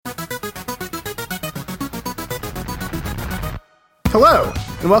Hello,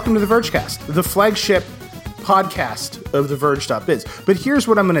 and welcome to the Vergecast, the flagship podcast of TheVerge.biz. But here's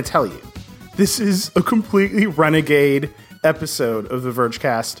what I'm going to tell you. This is a completely renegade episode of the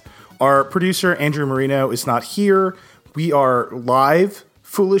Vergecast. Our producer, Andrew Marino, is not here. We are live,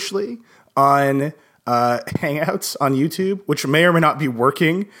 foolishly, on Hangouts on YouTube, which may or may not be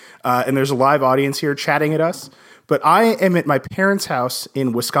working. And there's a live audience here chatting at us. But I am at my parents' house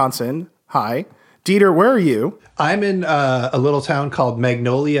in Wisconsin. Hi. Dieter, where are you? I'm in a little town called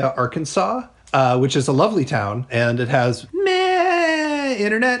Magnolia, Arkansas, which is a lovely town, and it has meh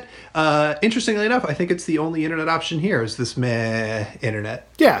internet. Interestingly enough, I think it's the only internet option here is this meh internet.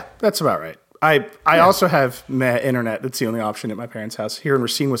 Yeah, that's about right. I also have meh internet. That's the only option at my parents' house here in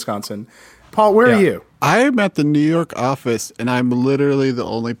Racine, Wisconsin. Paul, where are you? I'm at the New York office, and I'm literally the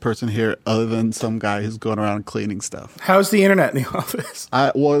only person here other than some guy who's going around cleaning stuff. How's the internet in the office?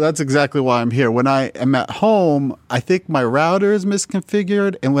 Well, that's exactly why I'm here. When I am at home, I think my router is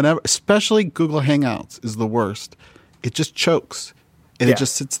misconfigured, and whenever, especially Google Hangouts is the worst. It just chokes, and it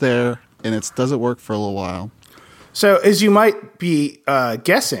just sits there, and it doesn't work for a little while. So as you might be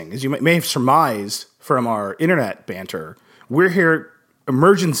guessing, as you may have surmised from our internet banter, we're here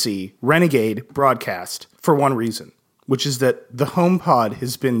emergency renegade broadcast for one reason, which is that the HomePod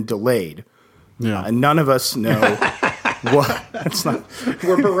has been delayed. Yeah. And none of us know what. It's not.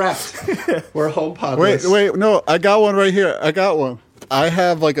 We're bereft. We're HomePod. Wait, no, I got one right here. I got one. I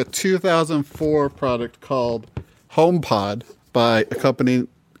have like a 2004 product called HomePod by a company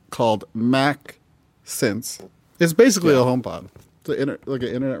called Mac Sense. It's basically a HomePod. It's like an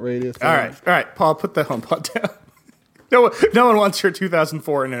internet radio thing. All right, Paul, put the HomePod down. No one wants your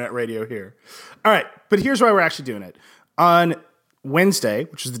 2004 internet radio here. All right, but here's why we're actually doing it. On Wednesday,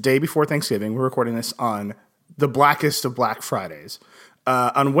 which is the day before Thanksgiving, we're recording this on the blackest of Black Fridays.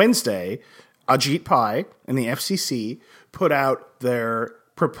 On Wednesday, Ajit Pai and the FCC put out their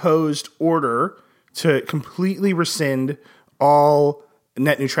proposed order to completely rescind all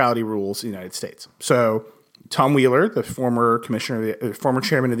net neutrality rules in the United States. So Tom Wheeler, the former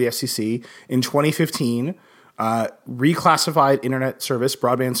chairman of the FCC, in 2015 reclassified internet service,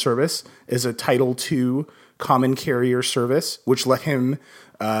 broadband service, as a Title II common carrier service, which let him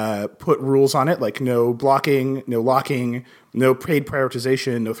put rules on it like no blocking, no locking, no paid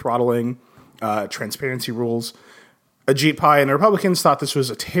prioritization, no throttling, transparency rules. Ajit Pai and the Republicans thought this was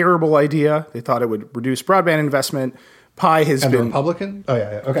a terrible idea. They thought it would reduce broadband investment. Pai has been a Republican. Oh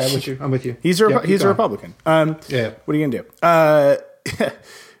yeah. Okay, I'm with you. He's a Republican. What are you gonna do?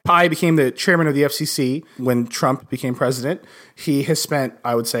 Pai became the chairman of the FCC when Trump became president. He has spent,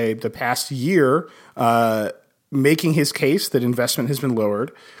 I would say, the past year making his case that investment has been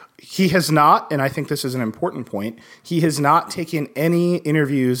lowered. He has not, and I think this is an important point, he has not taken any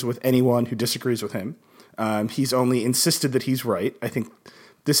interviews with anyone who disagrees with him. He's only insisted that he's right. I think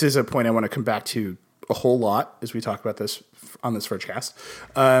this is a point I want to come back to a whole lot as we talk about this on this Vergecast.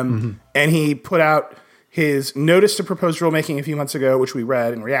 And he put out his notice to proposed rulemaking a few months ago, which we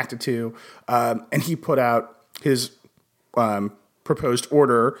read and reacted to, and he put out his proposed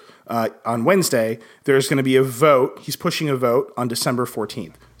order on Wednesday. There's going to be a vote. He's pushing a vote on December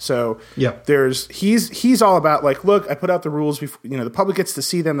 14th. So he's all about like, look, I put out the rules before, the public gets to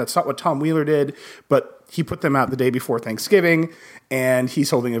see them. That's not what Tom Wheeler did, but he put them out the day before Thanksgiving, and he's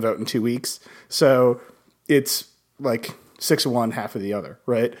holding a vote in 2 weeks. So it's like 6 of one, half of the other,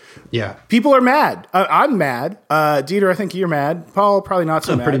 right? Yeah. People are mad. I'm mad. Dieter, I think you're mad. Paul, probably not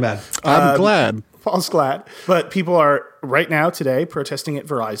so mad. I'm pretty mad. I'm glad. Paul's glad. But people are right now today protesting at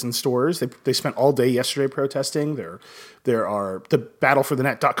Verizon stores. They spent all day yesterday protesting. There are the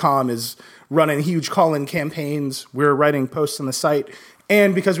battleforthenet.com is running huge call-in campaigns. We're writing posts on the site.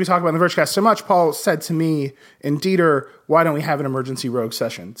 And because we talk about the Vergecast so much, Paul said to me and Dieter, why don't we have an emergency rogue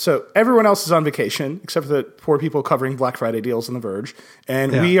session? So everyone else is on vacation, except for the poor people covering Black Friday deals on The Verge.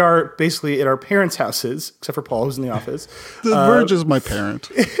 And we are basically at our parents' houses, except for Paul, who's in the office. The Verge is my parent.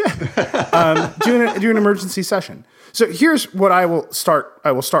 doing an emergency session. So here's what I will start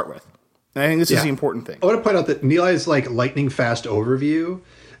with. And I think this is the important thing. I want to point out that Nilai's lightning fast overview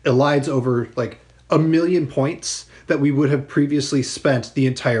elides over 1 million points that we would have previously spent the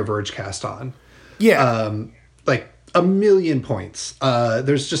entire Vergecast on. Yeah. 1 million points.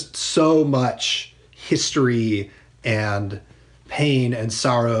 There's just so much history and pain and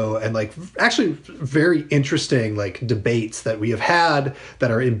sorrow and actually very interesting debates that we have had that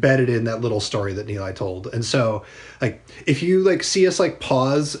are embedded in that little story that Nilai told. And so if you see us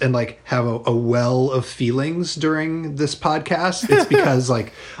pause and have a well of feelings during this podcast, it's because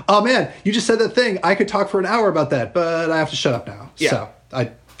oh man, you just said that thing. I could talk for an hour about that, but I have to shut up now. Yeah. So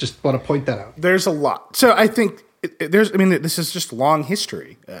I just want to point that out. There's a lot. So I think this is just long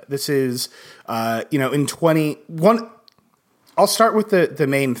history. This is, in 21. I'll start with the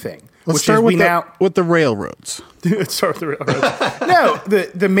main thing. Let's start with the railroads. Let's start with the railroads. No,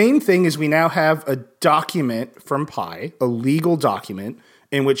 the main thing is we now have a document from Pi, a legal document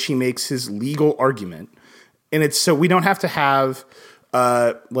in which he makes his legal argument. And it's so we don't have to have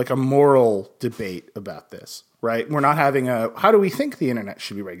like a moral debate about this, right? We're not having how do we think the internet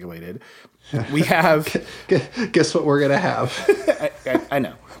should be regulated? We have guess what we're gonna have. I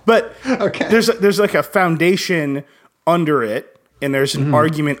know, but okay. There's like a foundation under it, and there's an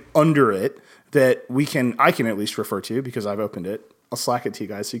argument under it that I can at least refer to because I've opened it. I'll Slack it to you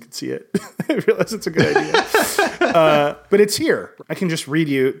guys so you can see it. I realize it's a good idea, but it's here. I can just read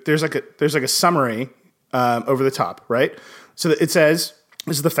you. There's like a summary over the top, right? So it says,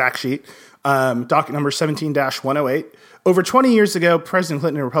 this is the fact sheet, docket number 17-108. Over 20 years ago, President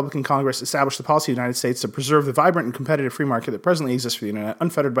Clinton and Republican Congress established the policy of the United States to preserve the vibrant and competitive free market that presently exists for the internet,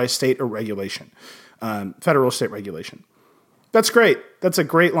 unfettered by state or regulation, federal or state regulation. That's great. That's a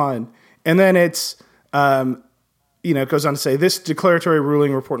great line. And then it's, it goes on to say, this declaratory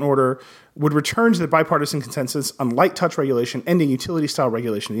ruling, report, and order would return to the bipartisan consensus on light touch regulation, ending utility-style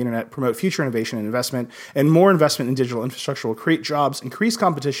regulation of the internet, promote future innovation and investment, and more investment in digital infrastructure will create jobs, increase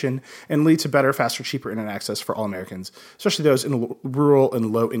competition, and lead to better, faster, cheaper internet access for all Americans, especially those in rural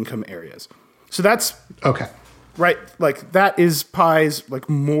and low-income areas. So that's... Okay. Right? Like, that is Pi's, like,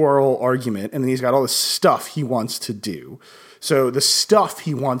 moral argument, and then he's got all this stuff he wants to do. So the stuff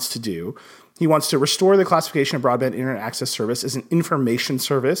he wants to do, he wants to restore the classification of broadband internet access service as an information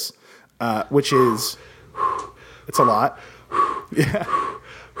service, which is, it's a lot. Yeah.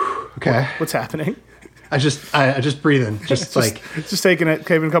 Okay. What's happening? I just breathing, just taking a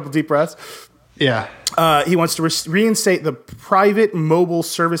couple deep breaths. Yeah. He wants to reinstate the private mobile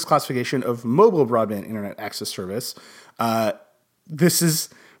service classification of mobile broadband internet access service.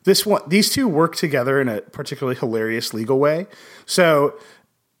 These two work together in a particularly hilarious legal way. So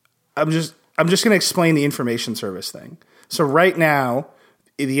I'm just going to explain the information service thing. So right now,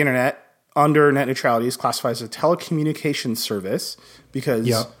 the internet under net neutrality is classified as a telecommunications service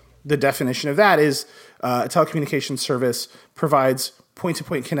because the definition of that is a telecommunications service provides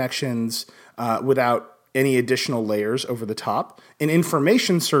point-to-point connections without any additional layers over the top. An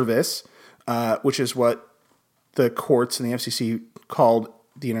information service, which is what the courts and the FCC called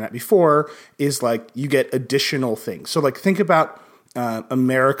the internet before, is like you get additional things. So like think about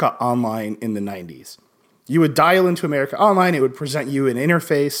America Online in the 90s. You would dial into America Online. It would present you an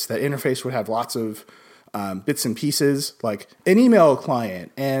interface. That interface would have lots of bits and pieces, like an email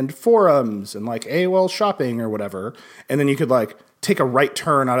client and forums and like AOL shopping or whatever. And then you could like take a right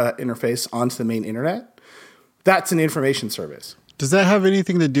turn out of that interface onto the main internet. That's an information service. Does that have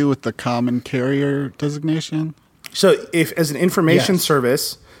anything to do with the common carrier designation? So if as an information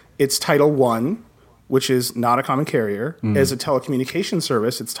service, it's Title I, which is not a common carrier. As a telecommunication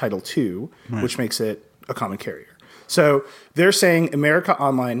service, it's Title II, which makes it a common carrier. So they're saying America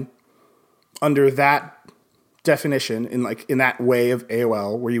Online, under that definition, in that way of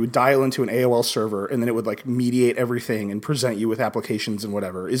AOL, where you would dial into an AOL server and then it would like mediate everything and present you with applications and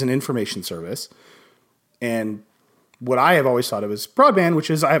whatever, is an information service. And what I have always thought of as broadband, which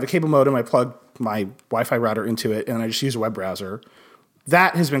is I have a cable modem, I plug my Wi-Fi router into it, and I just use a web browser.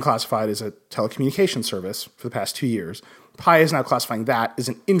 That has been classified as a telecommunication service for the past 2 years. Pi is now classifying that as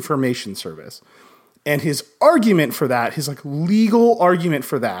an information service. And his argument for that, his like legal argument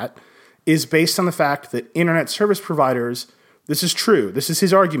for that, is based on the fact that internet service providers, this is true, this is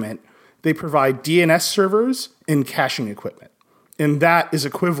his argument, they provide DNS servers and caching equipment. And that is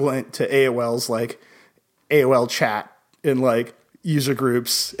equivalent to AOL's like AOL chat and like user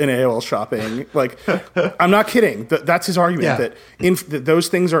groups and AOL shopping. Like, I'm not kidding. That's his argument, that those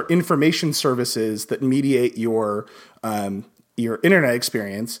things are information services that mediate your internet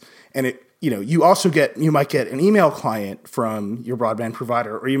experience. And you might get an email client from your broadband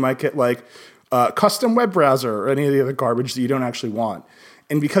provider, or you might get like a custom web browser or any of the other garbage that you don't actually want.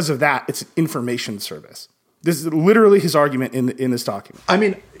 And because of that, it's an information service. This is literally his argument in this document. I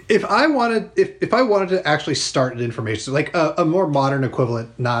mean, if I wanted to actually start an information, like a more modern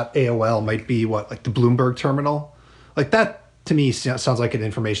equivalent, not AOL, might be like the Bloomberg terminal. Like that to me sounds like an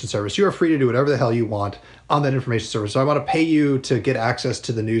information service. You are free to do whatever the hell you want on that information service. So I want to pay you to get access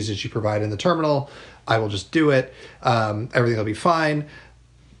to the news that you provide in the terminal. I will just do it. Everything will be fine.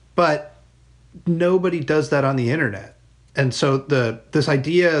 But nobody does that on the internet. And so this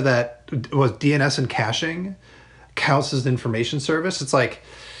idea that was DNS and caching counts as an information service, it's like,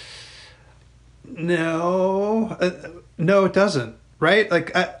 no, it doesn't. right?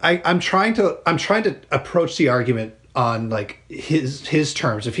 Like I'm trying to approach the argument on like his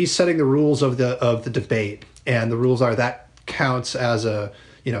terms. If he's setting the rules of the debate, and the rules are that counts as a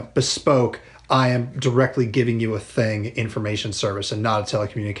bespoke, I am directly giving you a thing information service and not a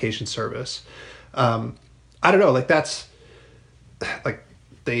telecommunication service. I don't know, like that's like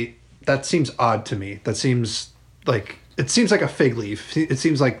that seems odd to me. That seems like it seems like a fig leaf. It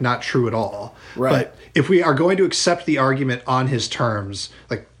seems like not true at all. Right. But if we are going to accept the argument on his terms,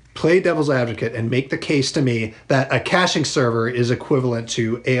 like play devil's advocate and make the case to me that a caching server is equivalent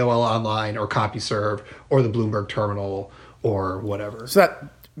to AOL Online or CompuServe or the Bloomberg terminal or whatever. So that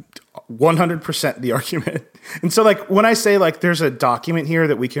 100% the argument. And so like when I say like there's a document here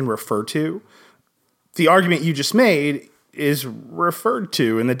that we can refer to, the argument you just made is referred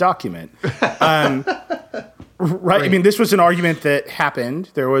to in the document. Right. I mean, this was an argument that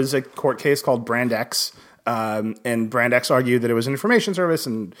happened. There was a court case called Brand X, and Brand X argued that it was an information service,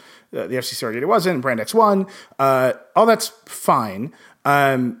 and the FCC argued it wasn't, and Brand X won. All that's fine.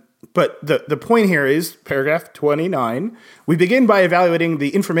 But the point here is paragraph 29. We begin by evaluating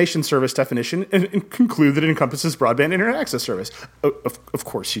the information service definition and conclude that it encompasses broadband internet access service. Of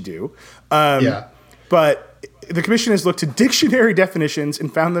course you do. Yeah. But the commission has looked to dictionary definitions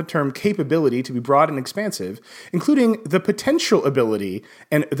and found the term capability to be broad and expansive, including the potential ability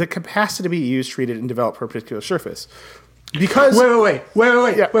and the capacity to be used, treated, and developed for a particular surface. Because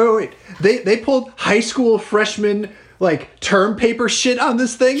wait. They pulled high school freshman like term paper shit on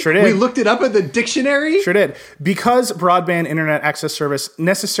this thing. Sure did. We looked it up in the dictionary. Sure did. Because broadband internet access service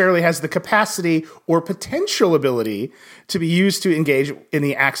necessarily has the capacity or potential ability to be used to engage in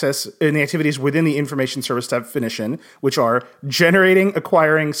the activities within the information service definition, which are generating,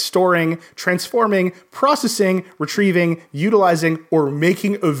 acquiring, storing, transforming, processing, retrieving, utilizing, or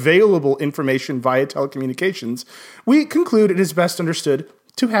making available information via telecommunications, we conclude it is best understood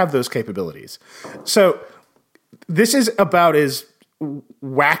to have those capabilities. So this is about as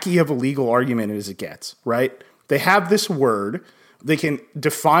wacky of a legal argument as it gets, right? They have this word. They can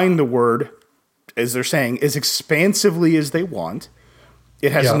define the word, as they're saying, as expansively as they want.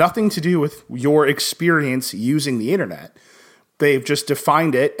 It has nothing to do with your experience using the internet. They've just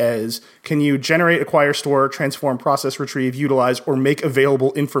defined it as, can you generate, acquire, store, transform, process, retrieve, utilize, or make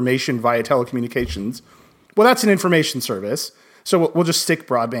available information via telecommunications? Well, that's an information service. So we'll just stick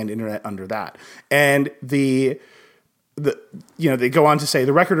broadband internet under that. And they go on to say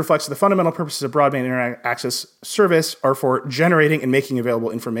the record reflects the fundamental purposes of broadband internet access service are for generating and making available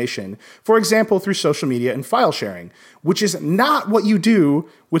information, for example, through social media and file sharing, which is not what you do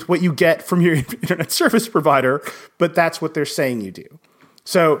with what you get from your internet service provider, but that's what they're saying you do.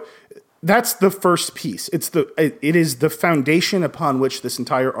 So that's the first piece. It is the foundation upon which this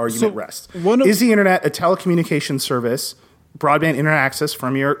entire argument rests. Is the internet a telecommunications service? Broadband internet access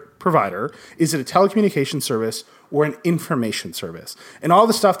from your provider, is it a telecommunication service or an information service? And all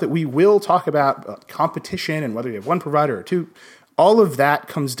the stuff that we will talk about competition and whether you have one provider or two, all of that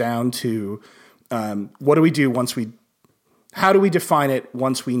comes down to what do we do how do we define it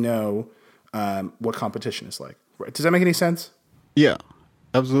once we know what competition is like? Right. Does that make any sense? Yeah,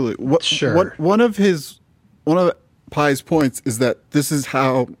 absolutely. Sure. One of Pi's points is that this is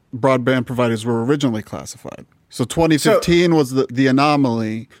how broadband providers were originally classified. So 2015 was the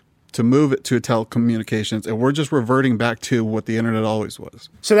anomaly to move it to telecommunications, and we're just reverting back to what the internet always was.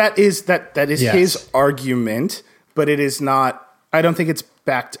 So that is his argument, but it is not. I don't think it's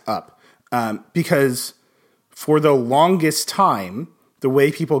backed up because for the longest time, the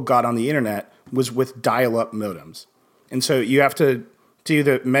way people got on the internet was with dial-up modems, and so you have to do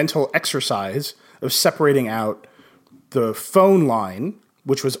the mental exercise of separating out the phone line,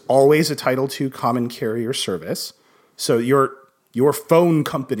 which was always a Title II common carrier service. So your phone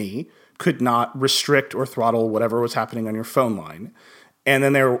company could not restrict or throttle whatever was happening on your phone line. And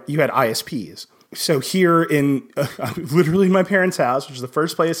then you had ISPs. So here literally in my parents' house, which is the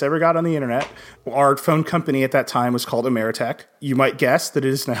first place I ever got on the internet, our phone company at that time was called Ameritech. You might guess that it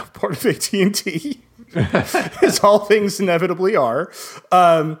is now part of AT&T, as all things inevitably are.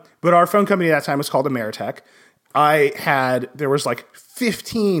 But our phone company at that time was called Ameritech. There was like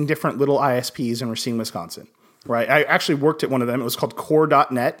 15 different little ISPs in Racine, Wisconsin, right? I actually worked at one of them. It was called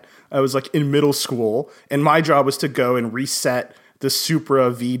Core.net. I was like in middle school, and my job was to go and reset the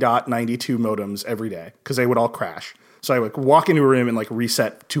Supra V.92 modems every day because they would all crash. So I would walk into a room and like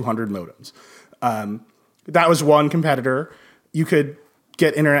reset 200 modems. That was one competitor. You could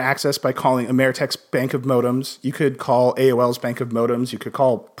get internet access by calling Ameritech's Bank of Modems. You could call AOL's Bank of Modems. You could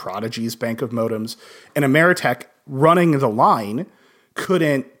call Prodigy's Bank of Modems. And Ameritech running the line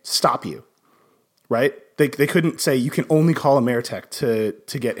couldn't stop you, right? They couldn't say you can only call Ameritech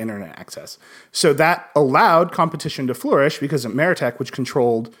to get internet access. So that allowed competition to flourish because Ameritech, which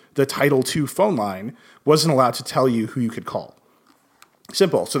controlled the Title II phone line, wasn't allowed to tell you who you could call.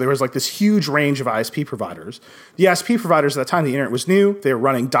 Simple. So there was like this huge range of ISP providers. The ISP providers at the time the internet was new. They were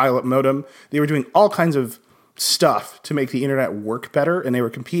running dial-up modem. They were doing all kinds of stuff to make the internet work better, and they were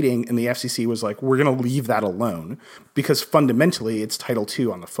competing, and the FCC was like, we're going to leave that alone because fundamentally it's Title II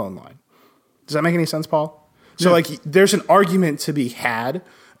on the phone line. Does that make any sense, Paul? So like there's an argument to be had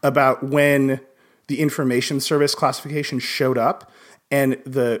about when the information service classification showed up, and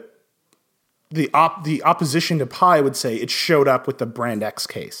the opposition to Pi would say it showed up with the Brand X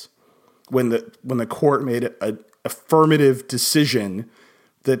case when the court made an affirmative decision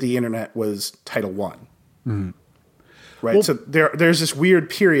that the internet was Title I. Mm-hmm. Right. Well, so there's this weird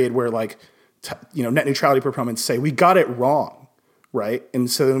period where like net neutrality proponents say we got it wrong, right? And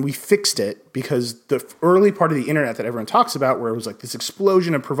so then we fixed it because the early part of the internet that everyone talks about, where it was like this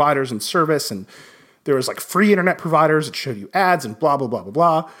explosion of providers and service, and there was like free internet providers that showed you ads and blah, blah, blah, blah,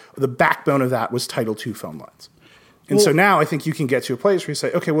 blah. The backbone of that was Title II phone lines. And so now I think you can get to a place where you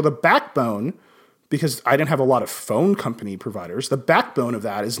say, okay, well, the backbone, because I didn't have a lot of phone company providers, the backbone of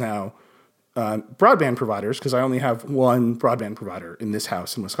that is now broadband providers, because I only have one broadband provider in this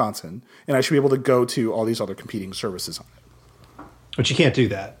house in Wisconsin, and I should be able to go to all these other competing services on it. But you can't do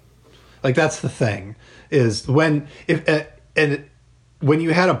that. Like, that's the thing, is when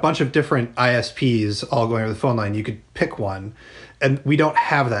you had a bunch of different ISPs all going over the phone line, you could pick one, and we don't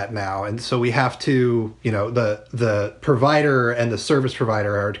have that now. And so we have to, the provider and the service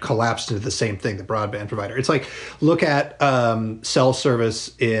provider are collapsed into the same thing, the broadband provider. It's like, look at cell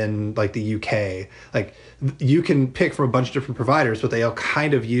service in like the UK. Like, you can pick from a bunch of different providers, but they all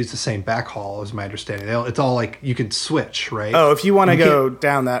kind of use the same backhaul, is my understanding. It's all like, you can switch, right? Oh, if you want to go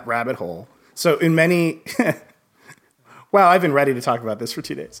down that rabbit hole. So in many... Wow, I've been ready to talk about this for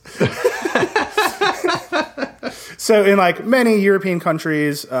 2 days. So in like many European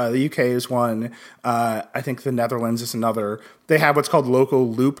countries, the UK is one. I think the Netherlands is another. They have what's called local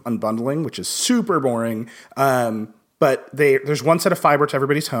loop unbundling, which is super boring. But there's one set of fiber to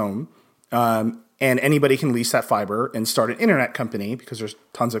everybody's home, and anybody can lease that fiber and start an internet company because there's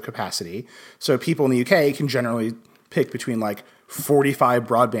tons of capacity. So people in the UK can generally pick between like 45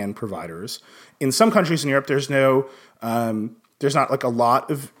 broadband providers. In some countries in Europe, there's not like a lot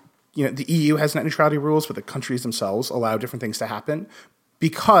of, the EU has net neutrality rules, but the countries themselves allow different things to happen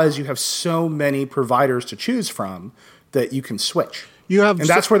because you have so many providers to choose from that you can switch. And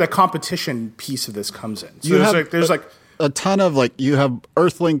that's where the competition piece of this comes in. So there's a ton of you have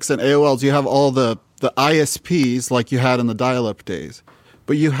Earthlinks and AOLs, you have all the ISPs like you had in the dial-up days.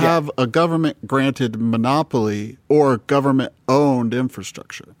 But you have a government-granted monopoly or government-owned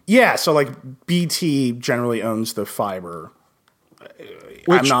infrastructure. Yeah, so like BT generally owns the fiber.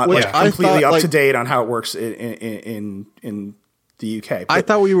 I'm not completely up to date on how it works in the UK. But I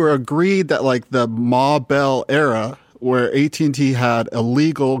thought we were agreed that like the Ma Bell era, where AT&T had a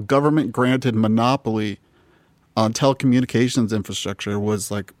legal government-granted monopoly on telecommunications infrastructure, was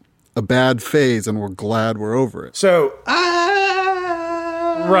like a bad phase, and we're glad we're over it. So.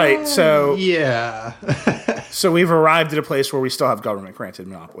 Right. So yeah. So we've arrived at a place where we still have government granted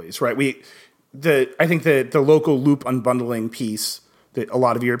monopolies, right? I think that the local loop unbundling piece that a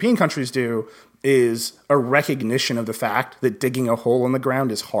lot of European countries do is a recognition of the fact that digging a hole in the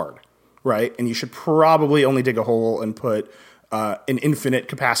ground is hard, right? And you should probably only dig a hole and put an infinite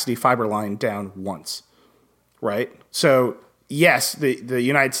capacity fiber line down once, right? So yes, the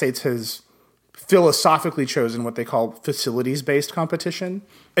United States has philosophically chosen what they call facilities-based competition.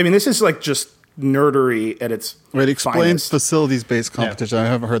 I mean, this is like just nerdery at its explain finest. Facilities-based competition. Yeah. I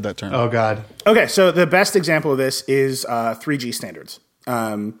haven't heard that term. Oh, God. Okay, so the best example of this is 3G standards,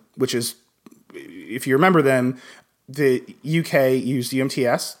 which is, if you remember them, the UK used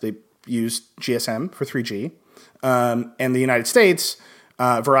UMTS. They used GSM for 3G. And the United States,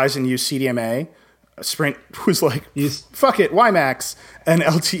 Verizon used CDMA. Sprint was like, fuck it, WiMAX. And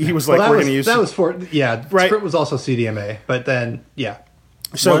LTE was like, we're going to use... That was for... Yeah, right? Sprint was also CDMA, but then, yeah.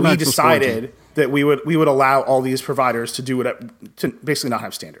 So WiMAX we decided that we would allow all these providers to do it, to basically not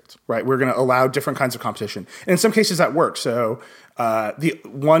have standards, right? We're going to allow different kinds of competition. And in some cases that worked. So the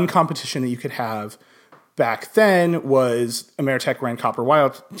one competition that you could have back then was Ameritech ran copper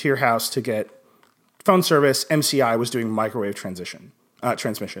wire to your house to get phone service. MCI was doing microwave transmission.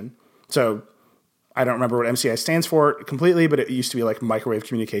 So... I don't remember what MCI stands for completely, but it used to be like microwave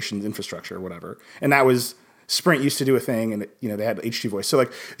communications infrastructure or whatever. And that was Sprint used to do a thing, and they had HD voice. So like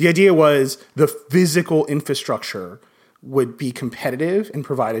the idea was the physical infrastructure would be competitive and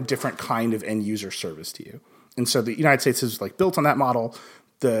provide a different kind of end user service to you. And so the United States is like built on that model.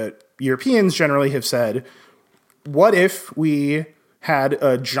 The Europeans generally have said, what if we had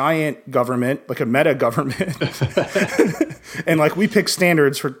a giant government, like a meta government, and like we pick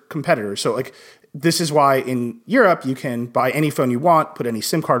standards for competitors. So like this is why in Europe you can buy any phone you want, put any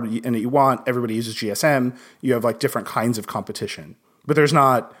SIM card in it you want. Everybody uses GSM. You have like different kinds of competition, but there's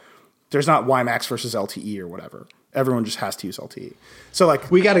not WiMAX versus LTE or whatever. Everyone just has to use LTE. So like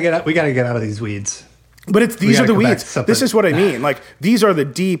we got to get out of these weeds. But these are the weeds. This is what I mean. Like these are the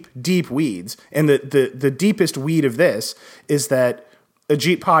deep, deep weeds. And the deepest weed of this is that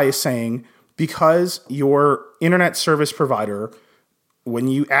Ajit Pai is saying, because your internet service provider, when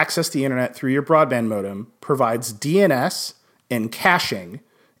you access the internet through your broadband modem, provides DNS and caching,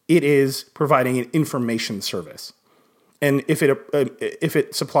 it is providing an information service. And if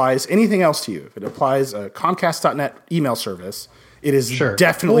it supplies anything else to you, if it applies a Comcast.net email service, it is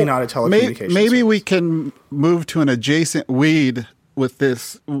definitely not a telecommunications Maybe service. we can move to an adjacent weed with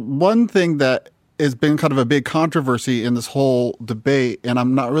this. One thing that has been kind of a big controversy in this whole debate, and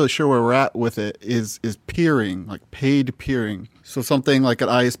I'm not really sure where we're at with it, is peering, like paid peering. So something like an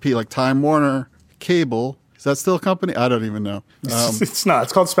ISP, like Time Warner Cable. Is that still a company? I don't even know. It's not.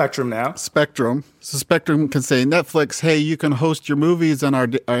 It's called Spectrum now. Spectrum. So Spectrum can say, Netflix, hey, you can host your movies in our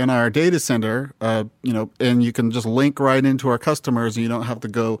data center, and you can just link right into our customers, and you don't have to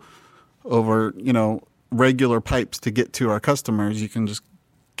go over, regular pipes to get to our customers. You can just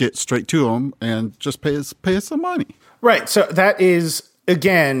get straight to them and just pay us some money. Right. So that is,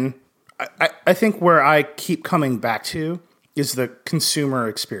 again, I think where I keep coming back to is the consumer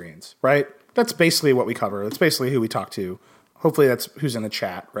experience, right? That's basically what we cover. That's basically who we talk to. Hopefully that's who's in the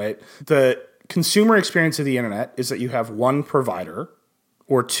chat, right? The consumer experience of the internet is that you have one provider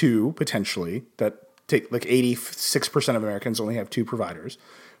or two potentially that take like 86% of Americans only have two providers,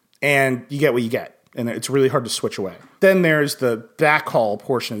 and you get what you get. And it's really hard to switch away. Then there's the backhaul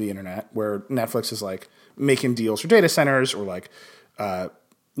portion of the internet where Netflix is like making deals for data centers, or like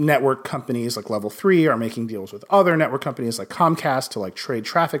network companies like Level 3 are making deals with other network companies like Comcast to like trade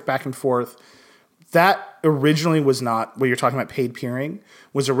traffic back and forth. That originally was not, what you're talking about, paid peering,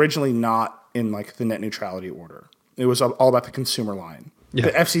 was originally not in like the net neutrality order. It was all about the consumer line. Yeah.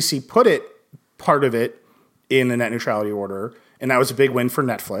 The FCC put part of it in the net neutrality order, and that was a big win for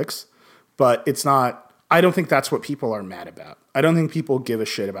Netflix. But it's not, I don't think that's what people are mad about. I don't think people give a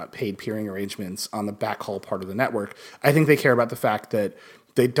shit about paid peering arrangements on the backhaul part of the network. I think they care about the fact that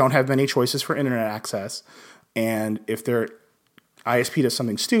they don't have many choices for internet access. And if their ISP does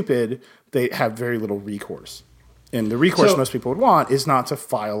something stupid, they have very little recourse. And the recourse most people would want is not to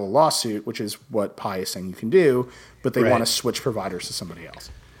file a lawsuit, which is what Pi is saying you can do, but they want to switch providers to somebody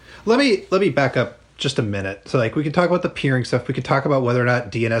else. Let me back up just a minute. So like we could talk about the peering stuff. We could talk about whether or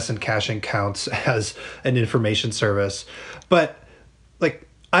not DNS and caching counts as an information service. But like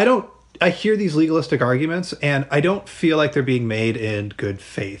I hear these legalistic arguments, and I don't feel like they're being made in good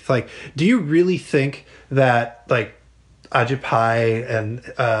faith. Like, do you really think that like Ajit Pai and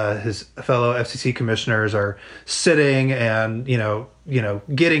his fellow FCC commissioners are sitting and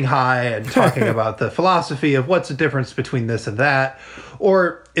getting high and talking about the philosophy of what's the difference between this and that?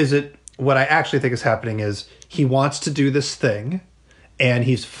 Or is it, what I actually think is happening is he wants to do this thing, and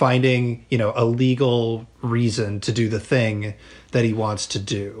he's finding, a legal reason to do the thing that he wants to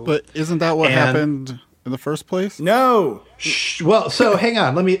do. But isn't that what happened in the first place? No. Well, so hang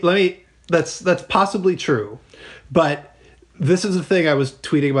on. Let me. That's possibly true, but this is the thing I was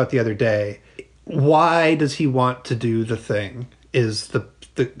tweeting about the other day. Why does he want to do the thing? Is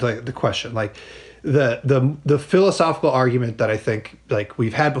the question. Like the philosophical argument that I think like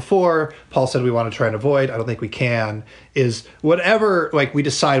we've had before, Paul said we want to try and avoid, I don't think we can, is whatever like we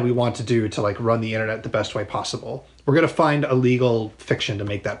decide we want to do to like run the internet the best way possible, we're going to find a legal fiction to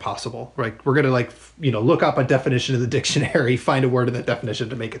make that possible. Right? We're going to like look up a definition in the dictionary, find a word in that definition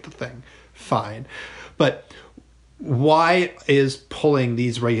to make it the thing. Fine. But why is pulling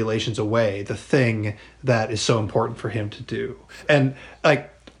these regulations away the thing that is so important for him to do? And like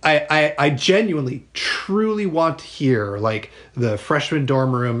I genuinely, truly want to hear like the freshman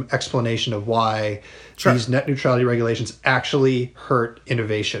dorm room explanation of why these net neutrality regulations actually hurt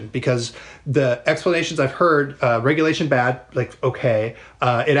innovation. Because the explanations I've heard, regulation bad, like, okay,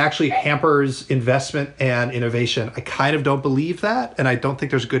 it actually hampers investment and innovation. I kind of don't believe that, and I don't think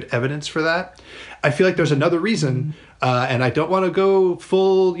there's good evidence for that. I feel like there's another reason And I don't want to go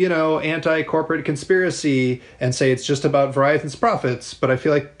full, anti-corporate conspiracy and say it's just about Verizon's profits, but I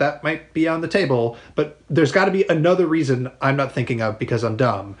feel like that might be on the table. But there's got to be another reason I'm not thinking of because I'm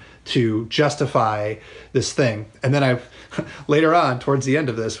dumb to justify this thing. And then later on, towards the end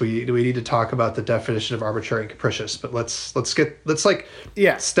of this, we need to talk about the definition of arbitrary and capricious. But let's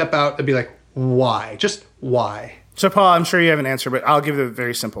step out and be like, why? Just why? So, Paul, I'm sure you have an answer, but I'll give a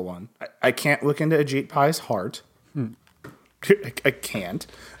very simple one. I can't look into Ajit Pai's heart. I can't.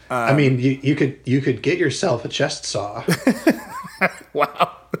 I mean, you could get yourself a chest saw.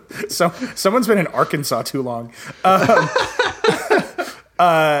 Wow. So someone's been in Arkansas too long.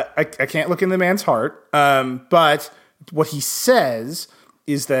 I can't look in the man's heart. But what he says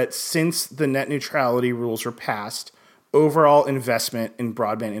is that since the net neutrality rules were passed, overall investment in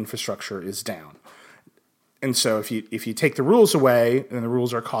broadband infrastructure is down. And so if you take the rules away and the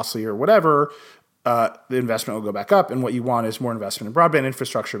rules are costly or whatever, the investment will go back up. And what you want is more investment in broadband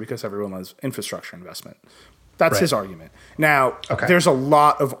infrastructure because everyone loves infrastructure investment. That's his argument. Now, There's a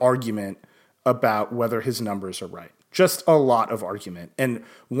lot of argument about whether his numbers are right. Just a lot of argument. And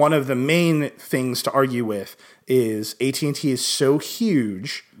one of the main things to argue with is AT&T is so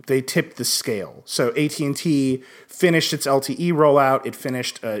huge, they tipped the scale. So AT&T finished its LTE rollout. It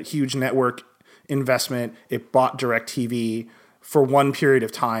finished a huge network investment. It bought DirecTV. For one period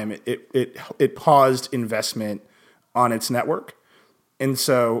of time, it paused investment on its network. And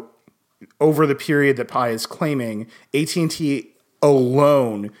so over the period that Pai is claiming, AT&T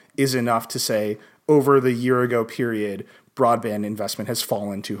alone is enough to say over the year ago period, broadband investment has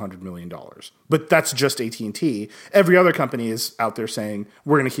fallen $200 million. But that's just AT&T. Every other company is out there saying,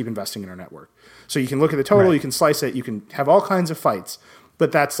 we're going to keep investing in our network. So you can look at the total, you can slice it, you can have all kinds of fights.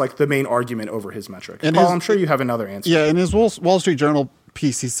 But that's like the main argument over his metric. And Paul, I'm sure you have another answer. Yeah, in his Wall Street Journal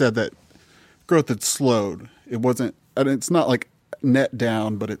piece, he said that growth had slowed. It wasn't, and it's not like net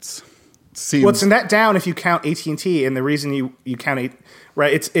down, but it seems... Well, it's net down if you count AT&T, and the reason you count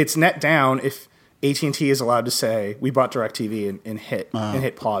it's net down if AT&T is allowed to say, we bought DirecTV and hit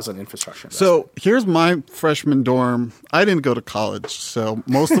pause on infrastructure investment. So here's my freshman dorm. I didn't go to college, so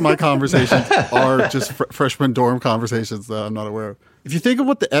most of my conversations are just freshman dorm conversations that I'm not aware of. If you think of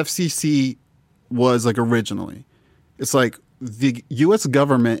what the FCC was like originally, it's like the U.S.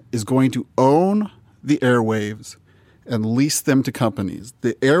 government is going to own the airwaves and lease them to companies.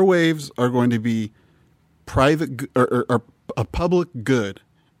 The airwaves are going to be private or a public good,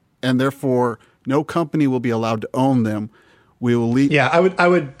 and therefore no company will be allowed to own them. We will leave. Yeah, I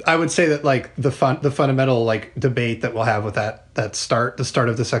would say that like the fundamental like debate that we'll have with the start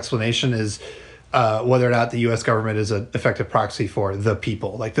of this explanation is whether or not the U.S. government is an effective proxy for the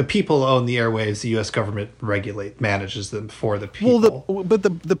people. Like the people own the airwaves, the U.S. government manages them for the people. Well, but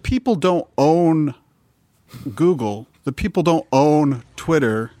the people don't own Google. The people don't own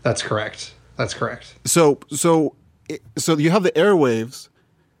Twitter. That's correct. So you have the airwaves,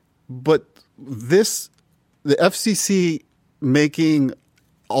 but the FCC making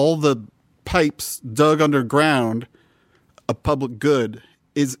all the pipes dug underground a public good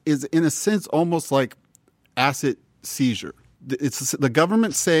is in a sense almost like asset seizure. It's the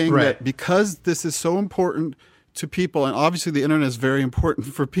government saying that because this is so important to people, and obviously the internet is very important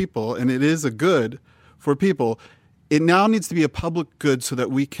for people, and it is a good for people, it now needs to be a public good so that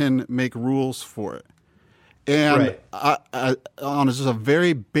we can make rules for it. And on just a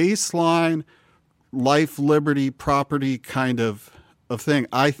very baseline life, liberty, property kind of thing,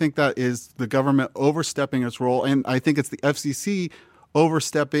 I think that is the government overstepping its role, and I think it's the FCC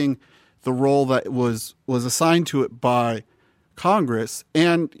overstepping the role that was assigned to it by Congress.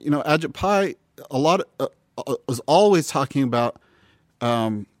 And Ajit Pai was always talking about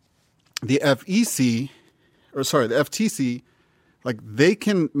the FTC. Like they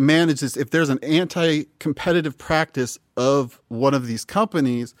can manage this if there's an anti-competitive practice of one of these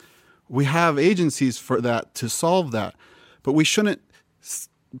companies. We have agencies for that to solve that, but we shouldn't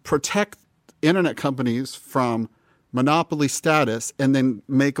protect internet companies from monopoly status and then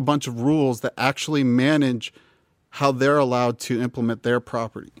make a bunch of rules that actually manage how they're allowed to implement their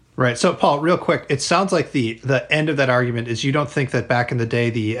property. Right. So, Paul, real quick, it sounds like the end of that argument is you don't think that back in the day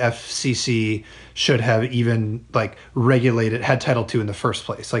the FCC should have even had Title II in the first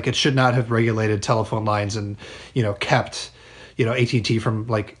place. Like it should not have regulated telephone lines and kept AT&T from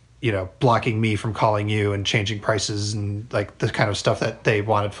blocking me from calling you and changing prices and like the kind of stuff that they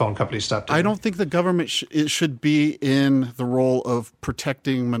wanted phone companies stopped doing. I don't think the government should be in the role of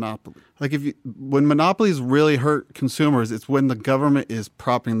protecting monopoly. Like when monopolies really hurt consumers, it's when the government is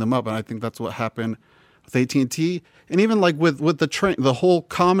propping them up, and I think that's what happened with AT&T, and even like with the train, the whole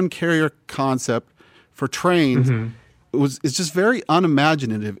common carrier concept for trains. Mm-hmm. it's just very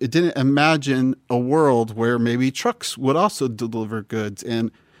unimaginative. It didn't imagine a world where maybe trucks would also deliver goods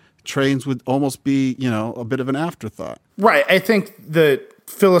and trains would almost be, a bit of an afterthought. Right. I think the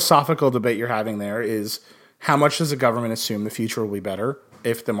philosophical debate you're having there is how much does the government assume the future will be better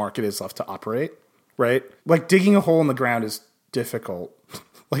if the market is left to operate, right? Like digging a hole in the ground is difficult.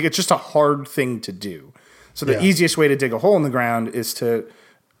 Like it's just a hard thing to do. So the easiest way to dig a hole in the ground is to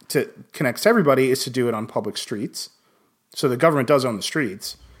connect to everybody is to do it on public streets. So the government does own the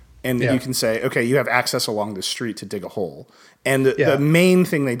streets, and you can say, okay, you have access along the street to dig a hole. And the main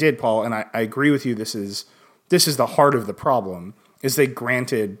thing they did, Paul, and I agree with you, this is the heart of the problem, is they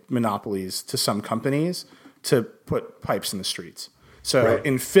granted monopolies to some companies to put pipes in the streets. So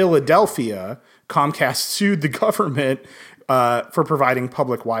in Philadelphia, Comcast sued the government for providing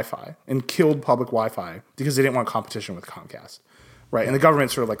public Wi-Fi and killed public Wi-Fi because they didn't want competition with Comcast. Right. And the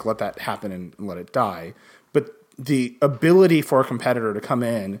government sort of like let that happen and let it die. But the ability for a competitor to come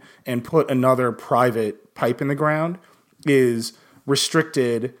in and put another private pipe in the ground is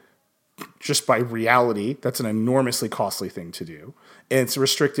restricted just by reality. That's an enormously costly thing to do. And it's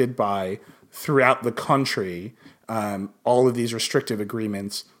restricted by, throughout the country, all of these restrictive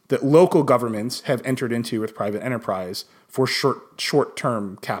agreements that local governments have entered into with private enterprise for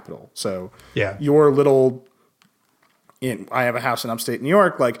short-term capital. So your little... I have a house in upstate New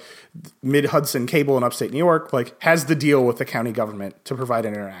York, like Mid-Hudson Cable in upstate New York, like has the deal with the county government to provide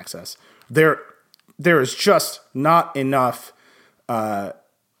internet access. There is just not enough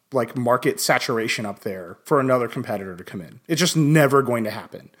like market saturation up there for another competitor to come in. It's just never going to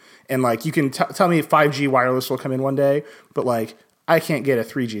happen. And like you can tell me 5G wireless will come in one day, but like I can't get a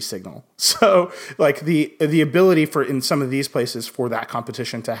 3G signal. So like the ability for in some of these places for that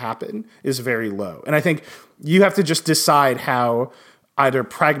competition to happen is very low. And I think you have to just decide how either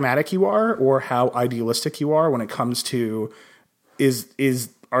pragmatic you are or how idealistic you are when it comes to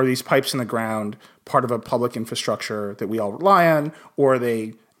are these pipes in the ground part of a public infrastructure that we all rely on, or are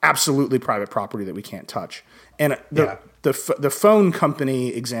they absolutely private property that we can't touch? And the phone company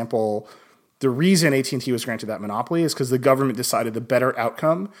example, the reason AT&T was granted that monopoly is because the government decided the better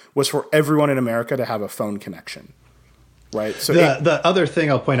outcome was for everyone in America to have a phone connection, right? So the other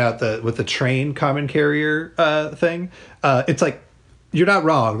thing I'll point out with the train common carrier thing, it's like you're not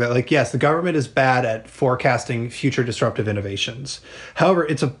wrong that like yes, the government is bad at forecasting future disruptive innovations. However,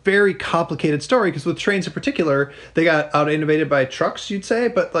 it's a very complicated story because with trains in particular, they got out innovated by trucks, you'd say,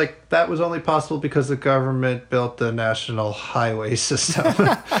 but like that was only possible because the government built the national highway system.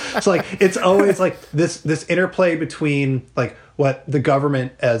 So like it's always like this interplay between like what the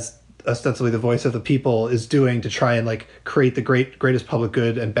government as ostensibly the voice of the people is doing to try and like create the greatest public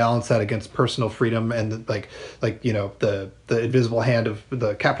good and balance that against personal freedom and like the invisible hand of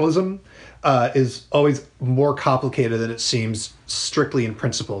the capitalism is always more complicated than it seems strictly in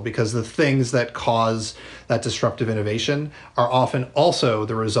principle, because the things that cause that disruptive innovation are often also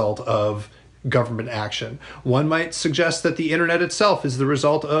the result of government action. One might suggest that the internet itself is the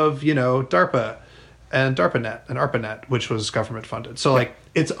result of DARPA and DARPANET and ARPANET, which was government funded. So like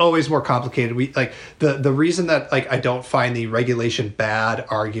it's always more complicated. We like the reason that like I don't find the regulation bad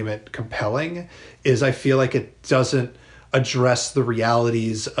argument compelling is I feel like it doesn't address the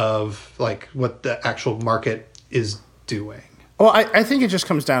realities of like what the actual market is doing. Well, I think it just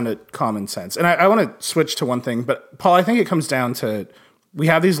comes down to common sense. And I want to switch to one thing, but Paul, I think it comes down to we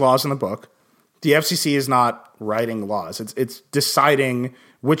have these laws in the book. The FCC is not writing laws. It's deciding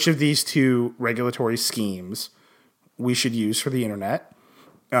which of these two regulatory schemes we should use for the internet.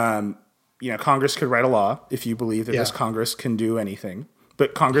 Congress could write a law if you believe that this Congress can do anything,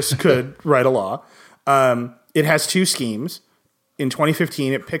 but Congress could write a law. It has two schemes. In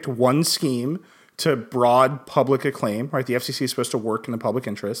 2015, it picked one scheme to broad public acclaim, right? The FCC is supposed to work in the public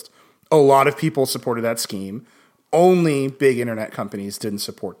interest. A lot of people supported that scheme. Only big internet companies didn't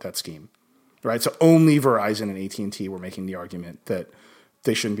support that scheme, right? So only Verizon and AT&T were making the argument that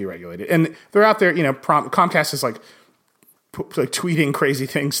they shouldn't be regulated. And they're out there, Comcast is like tweeting crazy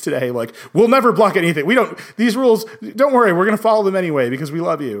things today. Like, we'll never block anything. These rules, don't worry, we're going to follow them anyway because we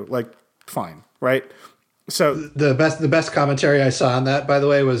love you. Like, fine. Right. So the best commentary I saw on that, by the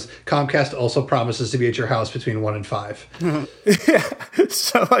way, was Comcast also promises to be at your house between 1 and 5. Yeah.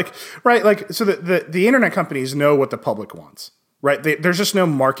 So so the internet companies know what the public wants, right? There's just no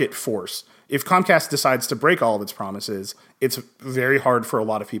market force. If Comcast decides to break all of its promises, it's very hard for a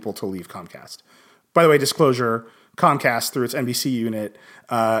lot of people to leave Comcast. By the way, disclosure, Comcast, through its NBC unit,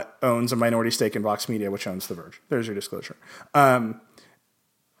 owns a minority stake in Vox Media, which owns The Verge. There's your disclosure.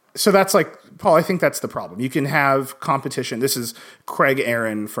 So that's like, Paul, I think that's the problem. You can have competition. This is Craig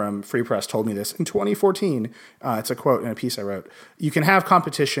Aaron from Free Press told me this in 2014. It's a quote in a piece I wrote. You can have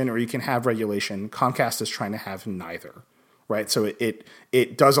competition or you can have regulation. Comcast is trying to have neither, right? So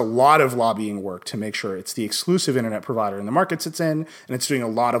it does a lot of lobbying work to make sure it's the exclusive internet provider in the markets it's in, and it's doing a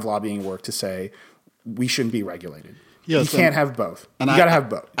lot of lobbying work to say we shouldn't be regulated. Yes, you can't have both. You got to have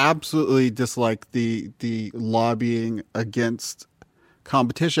both. Absolutely dislike the lobbying against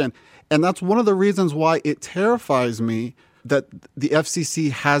competition. And that's one of the reasons why it terrifies me that the FCC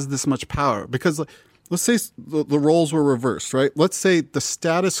has this much power. Because let's say the roles were reversed, right? Let's say the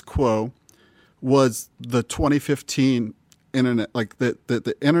status quo was the 2015 internet, like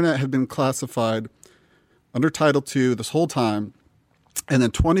the internet had been classified under Title II this whole time. And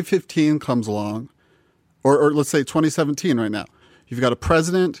then 2015 comes along, or let's say 2017 right now. You've got a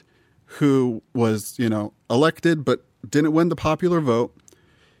president who was, elected but didn't win the popular vote.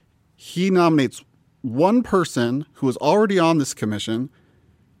 He nominates one person who is already on this commission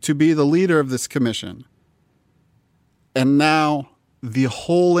to be the leader of this commission. And now the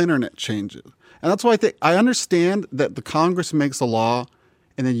whole internet changes. And that's why I understand that the Congress makes a law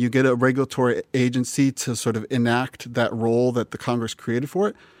and then you get a regulatory agency to sort of enact that role that the Congress created for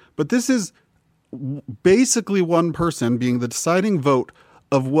it. But this is basically one person being the deciding vote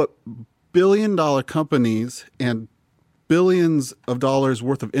of what billion-dollar companies and billions of dollars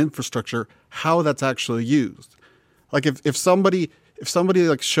worth of infrastructure, how that's actually used. Like if somebody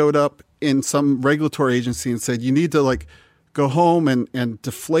like showed up in some regulatory agency and said, you need to like go home and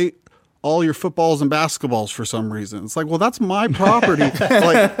deflate all your footballs and basketballs for some reason. It's like, well, that's my property.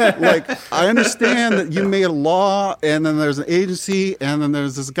 like I understand that you made a law and then there's an agency and then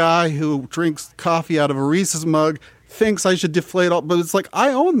there's this guy who drinks coffee out of a Reese's mug, thinks I should deflate all, but it's like, I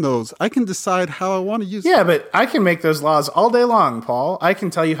own those. I can decide how I want to use them. Yeah, but I can make those laws all day long, Paul. I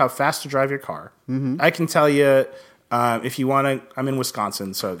can tell you how fast to drive your car. Mm-hmm. I can tell you if you want to, I'm in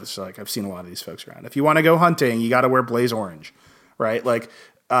Wisconsin, so it's like I've seen a lot of these folks around. If you want to go hunting, you got to wear blaze orange, right? Like,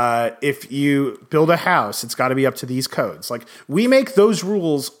 if you build a house, it's got to be up to these codes. Like we make those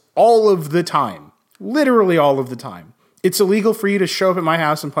rules all of the time, literally all of the time. It's illegal for you to show up at my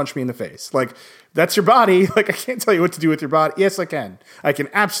house and punch me in the face. Like that's your body. Like I can't tell you what to do with your body. Yes, I can. I can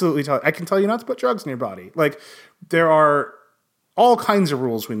absolutely tell. I can tell you not to put drugs in your body. Like there are all kinds of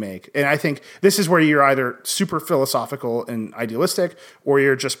rules we make. And I think this is where you're either super philosophical and idealistic or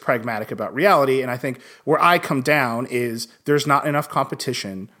you're just pragmatic about reality. And I think where I come down is there's not enough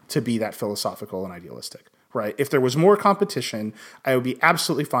competition to be that philosophical and idealistic, right? If there was more competition, I would be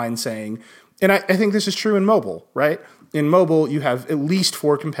absolutely fine saying, and I think this is true in mobile, right? In mobile, you have at least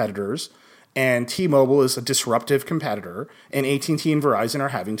 4 competitors and T-Mobile is a disruptive competitor and AT&T and Verizon are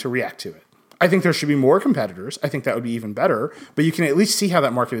having to react to it. I think there should be more competitors. I think that would be even better. But you can at least see how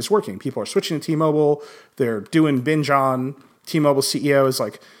that market is working. People are switching to T-Mobile. They're doing binge on. T-Mobile CEO is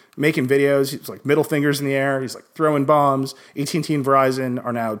like making videos. He's like middle fingers in the air. He's like throwing bombs. AT&T and Verizon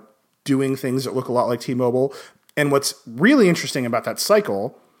are now doing things that look a lot like T-Mobile. And what's really interesting about that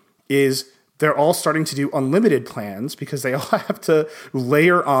cycle is they're all starting to do unlimited plans because they all have to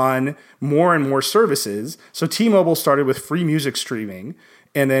layer on more and more services. So T-Mobile started with free music streaming.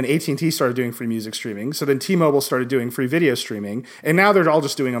 And then AT&T started doing free music streaming. So then T-Mobile started doing free video streaming. And now they're all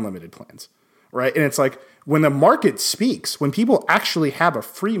just doing unlimited plans, right? And it's like when the market speaks, when people actually have a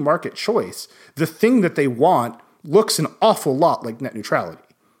free market choice, the thing that they want looks an awful lot like net neutrality,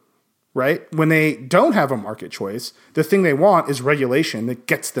 right? When they don't have a market choice, the thing they want is regulation that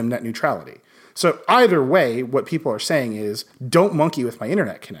gets them net neutrality. So either way, what people are saying is don't monkey with my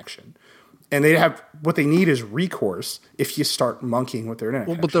internet connection. And they have what they need is recourse if you start monkeying with their internet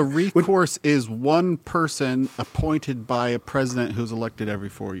connection. But the recourse is one person appointed by a president who's elected every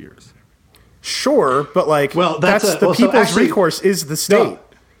 4 years. Sure, but like people's recourse is the state.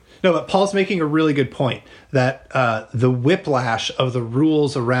 No, but Paul's making a really good point that the whiplash of the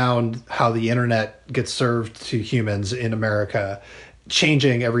rules around how the internet gets served to humans in America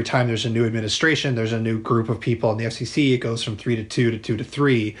changing every time there's a new administration, there's a new group of people in the FCC, it goes from 3 to 2 to 2 to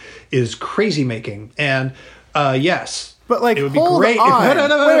 3, is crazy making. And yes, but like, it would be great.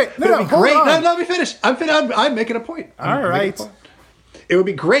 Let me finish. I'm making a point. All right. It would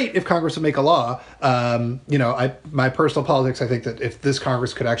be great if Congress would make a law. My personal politics, I think that if this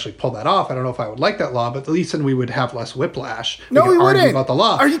Congress could actually pull that off, I don't know if I would like that law, but at least then we would have less whiplash. No, we wouldn't. Argue about the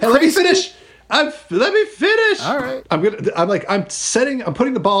law. Are you crazy? Let me finish. Let me finish. All right. I'm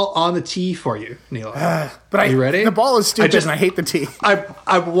putting the ball on the tee for you, Neil. Are you ready? The ball is stupid and I hate the tee.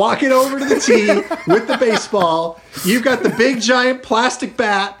 I'm walking over to the tee with the baseball. You've got the big giant plastic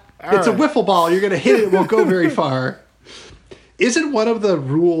bat. It's a wiffle ball. You're going to hit it. It won't go very far. isn't one of the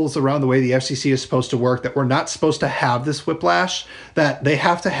rules around the way the FCC is supposed to work that we're not supposed to have this whiplash, that they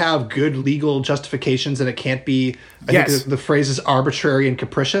have to have good legal justifications and it can't be, I think the phrase is arbitrary and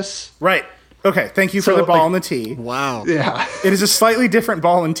capricious. Right. Okay. Thank you for the ball and the tee. Wow. Yeah. It is a slightly different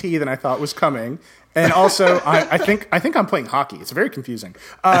ball and tee than I thought was coming. And also, I think I'm playing hockey. It's very confusing.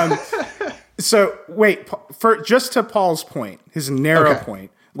 So wait, just to Paul's point, his narrow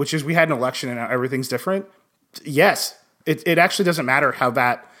point, which is we had an election and now everything's different. Yes, it actually doesn't matter how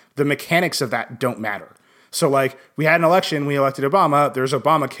the mechanics of that don't matter. So like we had an election, we elected Obama, there's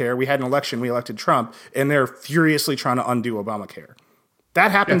Obamacare. We had an election, we elected Trump, and they're furiously trying to undo Obamacare.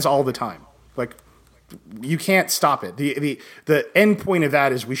 That happens all the time. Like you can't stop it. The end point of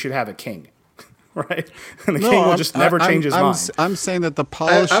that is we should have a king. Right? And the king will just never change his mind. I'm saying that the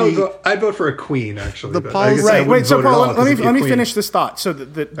policy... I'd vote for a queen, actually. The policy... Right, wait, so Paul, let me finish this thought. So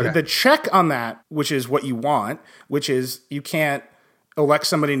the check on that, which is what you want, which is you can't elect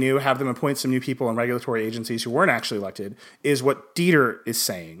somebody new, have them appoint some new people in regulatory agencies who weren't actually elected, is what Dieter is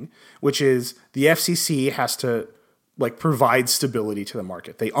saying, which is the FCC has to provide stability to the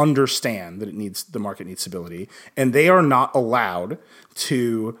market. They understand that the market needs stability, and they are not allowed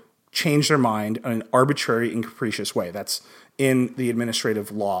to change their mind in an arbitrary and capricious way. That's in the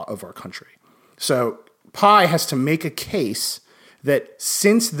administrative law of our country. So Pi has to make a case that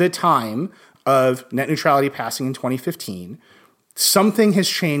since the time of net neutrality passing in 2015, something has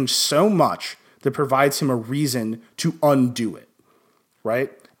changed so much that provides him a reason to undo it, right?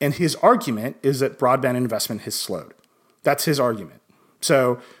 And his argument is that broadband investment has slowed. That's his argument.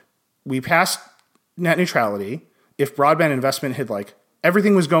 So we passed net neutrality. If broadband investment had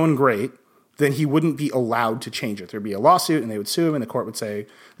everything was going great, then he wouldn't be allowed to change it. There'd be a lawsuit and they would sue him and the court would say,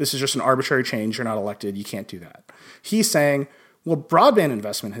 this is just an arbitrary change. You're not elected. You can't do that. He's saying, well, broadband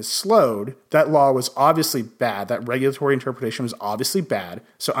investment has slowed. That law was obviously bad. That regulatory interpretation was obviously bad.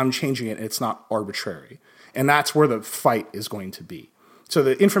 So I'm changing it. It's not arbitrary. And that's where the fight is going to be. So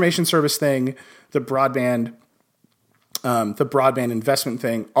the information service thing, the broadband investment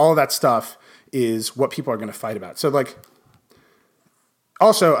thing, all of that stuff is what people are going to fight about. So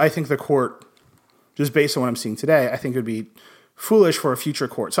also, I think the court, just based on what I'm seeing today, I think it would be foolish for a future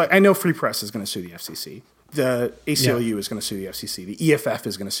court. So I know Free Press is going to sue the FCC. The ACLU is going to sue the FCC. The EFF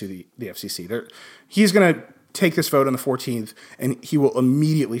is going to sue the FCC. He's going to take this vote on the 14th, and he will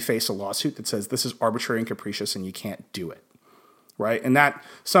immediately face a lawsuit that says this is arbitrary and capricious and you can't do it. Right? And that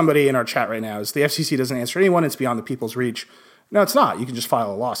somebody in our chat right now is the FCC doesn't answer anyone. It's beyond the people's reach. No, it's not. You can just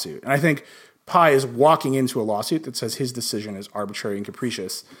file a lawsuit. And I think Pi is walking into a lawsuit that says his decision is arbitrary and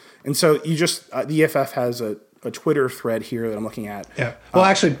capricious. And so the EFF has a Twitter thread here that I'm looking at. Yeah. Well,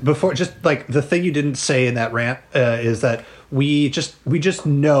 actually, before, just the thing you didn't say in that rant is that we just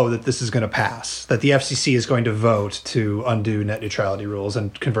know that this is going to pass, that the FCC is going to vote to undo net neutrality rules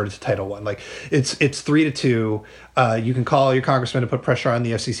and convert it to Title I. It's 3-2. You can call your congressman to put pressure on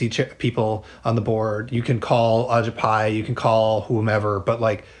the FCC people on the board. You can call Ajit Pai. You can call whomever.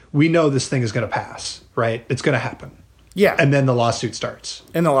 But we know this thing is going to pass, right? It's going to happen. Yeah. And then the lawsuit starts.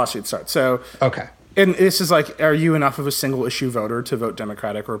 So okay. And this is are you enough of a single issue voter to vote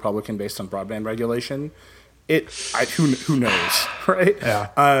Democratic or Republican based on broadband regulation? Who knows, right?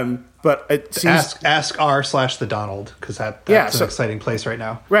 Yeah. But it seems ask r/the Donald, because that's an exciting place right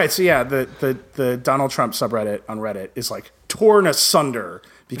now. Right. So yeah, the Donald Trump subreddit on Reddit is torn asunder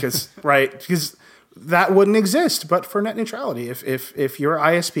because because that wouldn't exist but for net neutrality. If your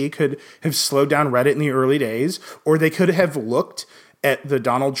ISP could have slowed down Reddit in the early days, or they could have looked at the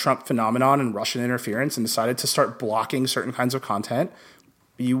Donald Trump phenomenon and Russian interference and decided to start blocking certain kinds of content,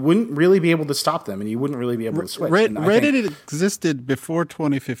 you wouldn't really be able to stop them and you wouldn't really be able to switch. Reddit existed before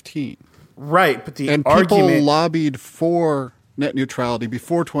 2015. Right, but people lobbied for net neutrality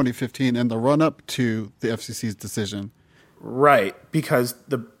before 2015 and the run-up to the FCC's decision. Right, because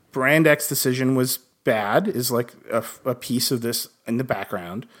the Brand X decision was bad, is a piece of this in the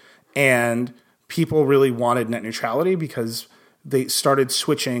background, and people really wanted net neutrality because they started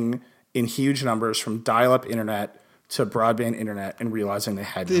switching in huge numbers from dial-up internet to broadband internet and realizing they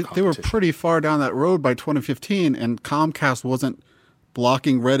had no competition. They were pretty far down that road by 2015, and Comcast wasn't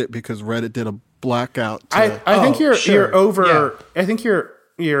blocking Reddit because Reddit did a blackout. I think you're over. Yeah. I think you're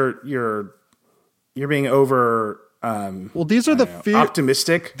being over. Well, these are the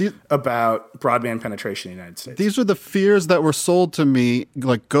optimistic about broadband penetration in the United States. These are the fears that were sold to me,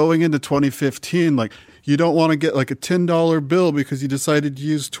 going into 2015. You don't want to get a $10 bill because you decided to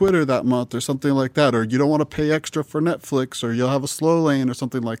use Twitter that month or something like that, or you don't want to pay extra for Netflix, or you'll have a slow lane or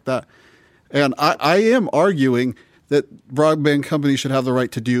something like that. And I am arguing that broadband companies should have the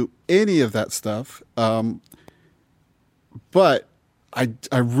right to do any of that stuff. but I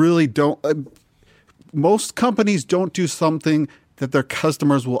really don't. Most companies don't do something that their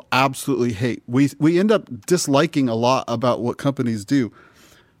customers will absolutely hate. We end up disliking a lot about what companies do,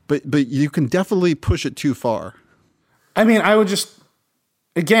 but you can definitely push it too far. I mean, I would just,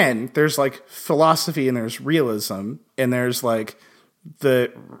 again, there's like philosophy and there's realism, and there's like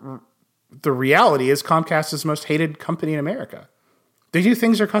the reality is Comcast is the most hated company in America. They do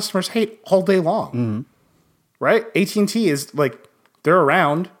things their customers hate all day long, right? AT&T is like, they're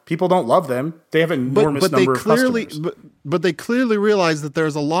around. People don't love them. They have an enormous number of customers. But they clearly realize that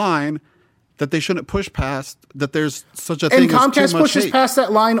there's a line that they shouldn't push past, that there's such a thing as too much hate. And Comcast pushes past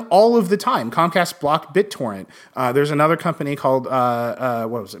that line all of the time. Comcast blocked BitTorrent. There's another company called,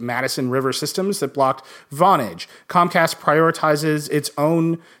 Madison River Systems that blocked Vonage. Comcast prioritizes its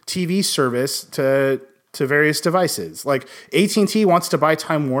own TV service to various devices. Like AT&T wants to buy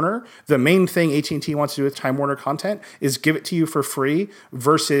Time Warner. The main thing AT&T wants to do with Time Warner content is give it to you for free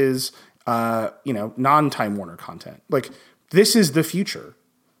versus, non-Time Warner content. Like this is the future,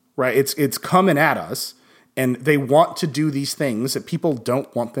 right? It's coming at us, and they want to do these things that people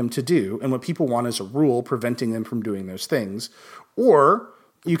don't want them to do. And what people want is a rule preventing them from doing those things. Or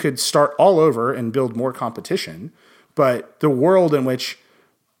you could start all over and build more competition. But the world in which,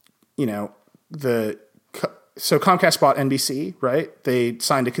 so Comcast bought NBC, right? They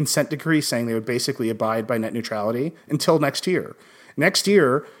signed a consent decree saying they would basically abide by net neutrality until next year. Next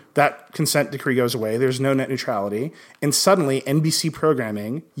year, that consent decree goes away. There's no net neutrality. And suddenly, NBC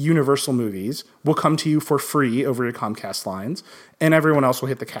programming, Universal movies, will come to you for free over your Comcast lines, and everyone else will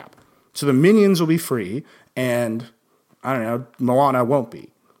hit the cap. So the Minions will be free, and, I don't know, Moana won't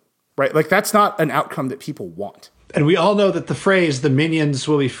be, right? Like, that's not an outcome that people want. And we all know that the phrase "the Minions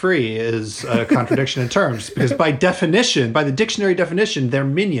will be free" is a contradiction in terms, because by definition, by the dictionary definition, they're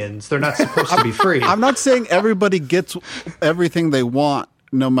minions. They're not supposed to be free. I'm not saying everybody gets everything they want,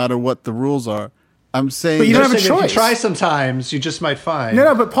 no matter what the rules are. I'm saying, but you don't have a choice. If you try sometimes, you just might find.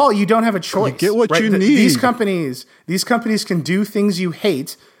 No, but Paul, you don't have a choice. You get what right? you need. These companies can do things you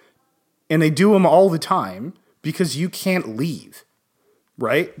hate, and they do them all the time because you can't leave.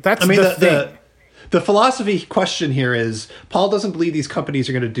 Right? That's the thing. The philosophy question here is, Paul doesn't believe these companies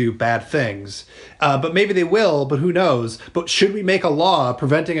are going to do bad things, but maybe they will, but who knows? But should we make a law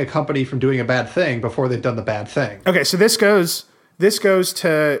preventing a company from doing a bad thing before they've done the bad thing? Okay, so this goes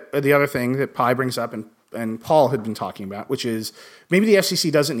to the other thing that Pi brings up and Paul had been talking about, which is maybe the FCC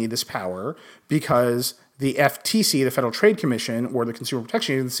doesn't need this power because the FTC, the Federal Trade Commission, or the Consumer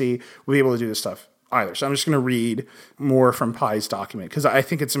Protection Agency will be able to do this stuff either. So I'm just going to read more from Pi's document because I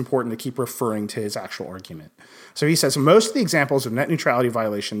think it's important to keep referring to his actual argument. So he says, most of the examples of net neutrality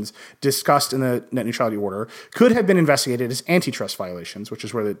violations discussed in the net neutrality order could have been investigated as antitrust violations, which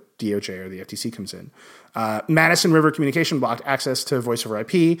is where the DOJ or the FTC comes in. Madison River Communication blocked access to voice over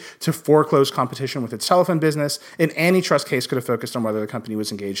IP to foreclose competition with its telephone business. An antitrust case could have focused on whether the company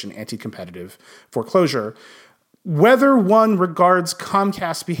was engaged in anti-competitive foreclosure. Whether one regards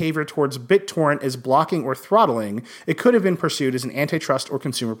Comcast's behavior towards BitTorrent as blocking or throttling, it could have been pursued as an antitrust or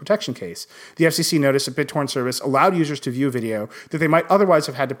consumer protection case. The FCC noticed that BitTorrent service allowed users to view video that they might otherwise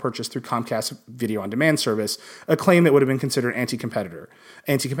have had to purchase through Comcast's video-on-demand service, a claim that would have been considered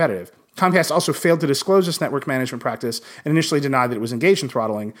anti-competitive. Comcast also failed to disclose this network management practice and initially denied that it was engaged in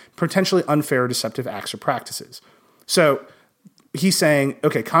throttling, potentially unfair or deceptive acts or practices. So he's saying,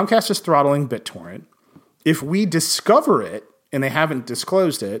 okay, Comcast is throttling BitTorrent. If we discover it and they haven't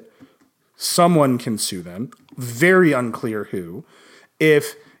disclosed it, someone can sue them. Very unclear who.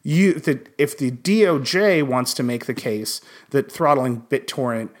 If the DOJ wants to make the case that throttling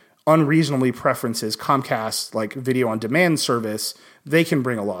BitTorrent unreasonably preferences Comcast's like video on demand service, they can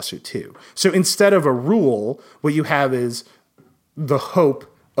bring a lawsuit too. So instead of a rule, what you have is the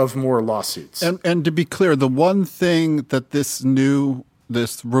hope of more lawsuits. And to be clear, the one thing that this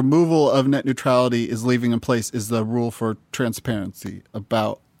removal of net neutrality is leaving in place is the rule for transparency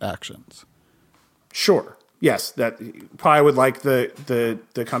about actions. Sure. Yes, that probably would like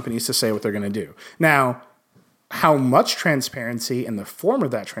the companies to say what they're going to do. Now, how much transparency and the form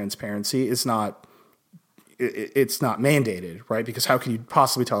of that transparency is not mandated, right? Because how can you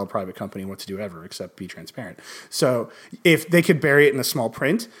possibly tell a private company what to do ever except be transparent? So if they could bury it in a small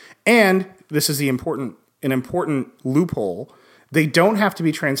print, and this is an important loophole, they don't have to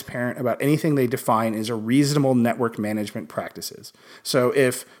be transparent about anything they define as a reasonable network management practices. So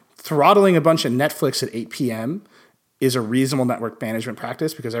if throttling a bunch of Netflix at 8 p.m. is a reasonable network management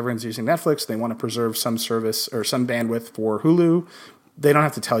practice because everyone's using Netflix, they want to preserve some service or some bandwidth for Hulu, they don't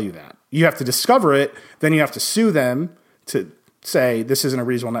have to tell you that. You have to discover it, then you have to sue them to say this isn't a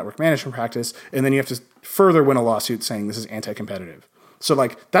reasonable network management practice, and then you have to further win a lawsuit saying this is anti-competitive. So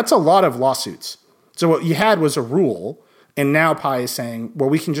like that's a lot of lawsuits. So what you had was a rule, and now Pi is saying, well,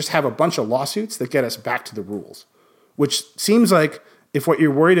 we can just have a bunch of lawsuits that get us back to the rules, which seems like if what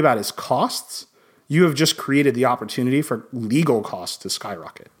you're worried about is costs, you have just created the opportunity for legal costs to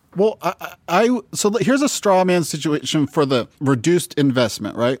skyrocket. Well, so here's a straw man situation for the reduced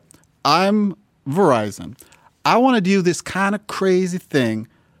investment, right? I'm Verizon. I want to do this kind of crazy thing,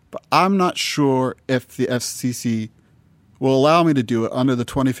 but I'm not sure if the FCC will allow me to do it under the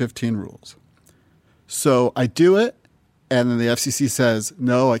 2015 rules. So I do it, and then the FCC says,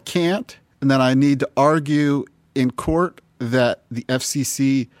 no, I can't. And then I need to argue in court that the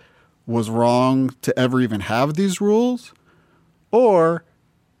FCC was wrong to ever even have these rules. Or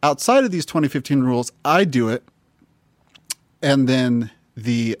outside of these 2015 rules, I do it, and then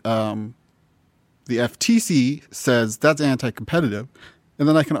the FTC says that's anti-competitive, and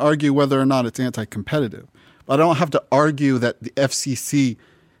then I can argue whether or not it's anti-competitive. But I don't have to argue that the FCC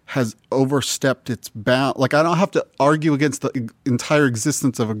has overstepped its bound. Like, I don't have to argue against the entire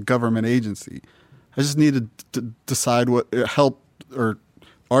existence of a government agency. I just need to decide help or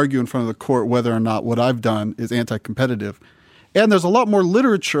argue in front of the court whether or not what I've done is anti-competitive. And there's a lot more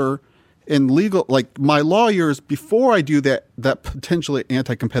literature in legal, like my lawyers, before I do that potentially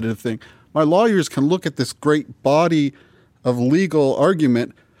anti-competitive thing, my lawyers can look at this great body of legal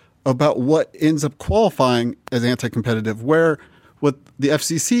argument about what ends up qualifying as anti-competitive, where with the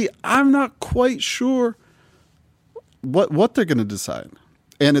FCC, I'm not quite sure what they're going to decide.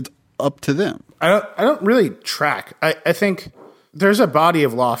 And it's up to them. I don't really track. I think there's a body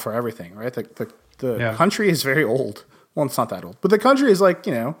of law for everything, right? The country is very old. Well, it's not that old, but the country is like,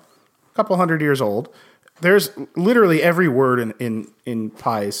 a couple hundred years old. There's literally every word in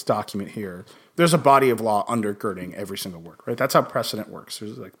Pi's document here. There's a body of law undergirding every single word, right? That's how precedent works.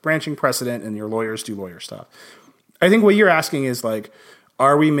 There's like branching precedent, and your lawyers do lawyer stuff. I think what you're asking is like,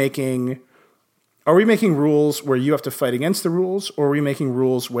 are we making rules where you have to fight against the rules, or are we making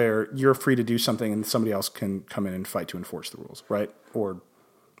rules where you're free to do something and somebody else can come in and fight to enforce the rules, right? Or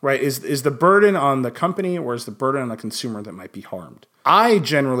right? Is the burden on the company, or is the burden on the consumer that might be harmed? I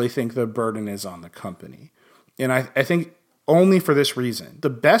generally think the burden is on the company. And I think only for this reason. The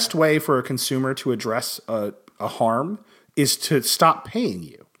best way for a consumer to address a harm is to stop paying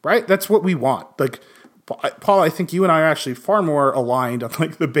you, right? That's what we want. Like, Paul, I think you and I are actually far more aligned on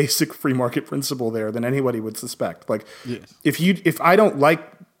like the basic free market principle there than anybody would suspect. Like, yes. If I don't like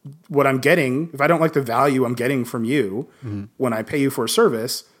what I'm getting, if I don't like the value I'm getting from you when I pay you for a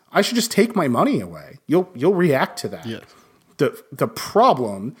service, I should just take my money away. You'll react to that. Yes. The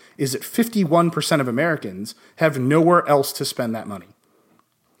problem is that 51% of Americans have nowhere else to spend that money.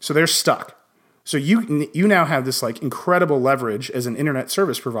 So they're stuck. So you now have this like incredible leverage as an internet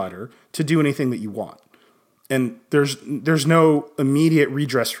service provider to do anything that you want. And there's no immediate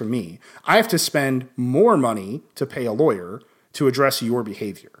redress from me. I have to spend more money to pay a lawyer to address your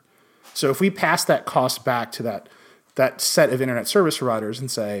behavior. So if we pass that cost back to that set of internet service providers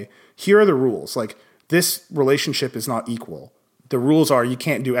and say, here are the rules, like this relationship is not equal. The rules are you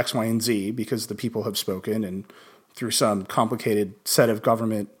can't do X, Y, and Z because the people have spoken, and through some complicated set of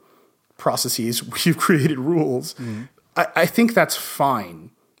government processes, we've created rules. Mm-hmm. I think that's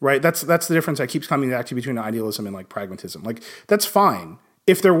fine, right? That's the difference I keep coming back to between idealism and like pragmatism. Like that's fine.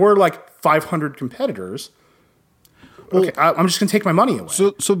 If there were like 500 competitors, okay, I'm just going to take my money away.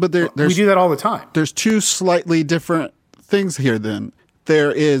 But we do that all the time. There's two slightly different things here. Then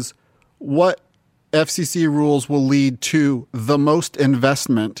there is what FCC rules will lead to the most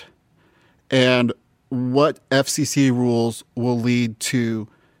investment, and what FCC rules will lead to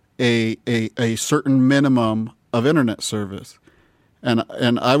a certain minimum of internet service.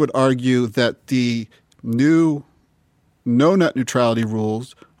 And I would argue that the new no net neutrality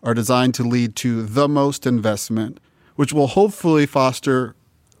rules are designed to lead to the most investment, which will hopefully foster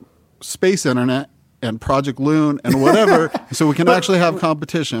space internet and Project Loon and whatever, so we can actually have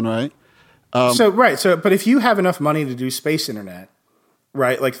competition, right? But if you have enough money to do space internet,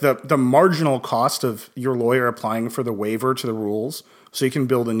 right, like the marginal cost of your lawyer applying for the waiver to the rules so you can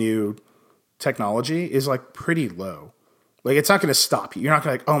build a new technology is like pretty low. Like it's not going to stop you. You're not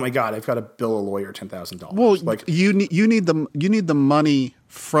going to like, oh my God, I've got to bill a lawyer $10,000. Well, like you need the money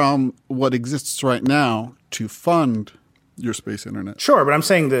from what exists right now to fund your space internet. Sure, but I'm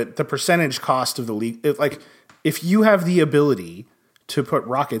saying that the percentage cost of the league, like if you have the ability to put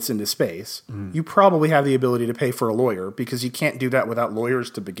rockets into space, you probably have the ability to pay for a lawyer because you can't do that without lawyers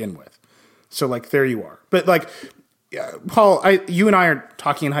to begin with. So like there you are. But like Paul, you and I are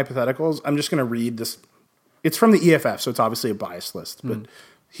talking in hypotheticals. I'm just going to read this it's from the EFF, so it's obviously a biased list. But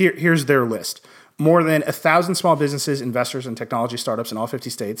here's their list. More than 1,000 small businesses, investors, and technology startups in all 50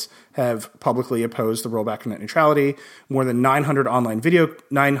 states have publicly opposed the rollback of net neutrality. More than 900 online video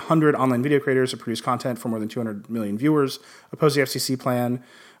creators have produced content for more than 200 million viewers oppose the FCC plan.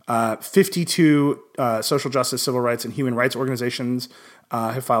 52 social justice, civil rights, and human rights organizations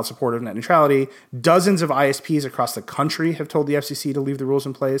have filed support of net neutrality. Dozens of ISPs across the country have told the FCC to leave the rules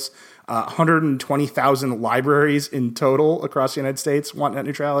in place. 120,000 libraries in total across the United States want net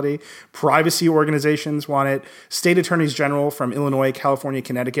neutrality. Privacy organizations want it. State attorneys general from Illinois, California,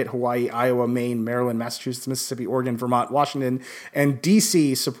 Connecticut, Hawaii, Iowa, Maine, Maryland, Massachusetts, Mississippi, Oregon, Vermont, Washington, and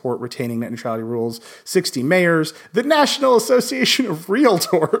D.C. support retaining net neutrality rules. 60 mayors. The National Association of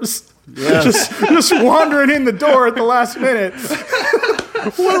Realtors. Yes. just wandering in the door at the last minute.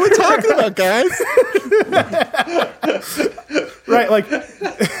 What are we talking about, guys? Right, like,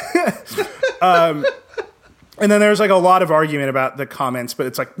 and then there's like a lot of argument about the comments, but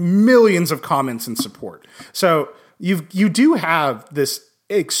it's like millions of comments in support. So you do have this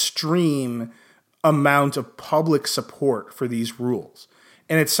extreme amount of public support for these rules,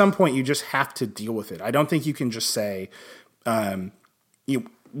 and at some point you just have to deal with it. I don't think you can just say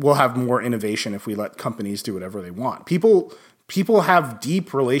we'll have more innovation if we let companies do whatever they want. People have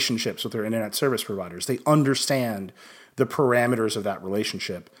deep relationships with their internet service providers. They understand the parameters of that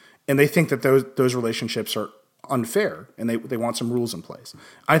relationship, and they think that those relationships are unfair, and they want some rules in place.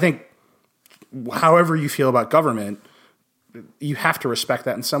 I think however you feel about government, you have to respect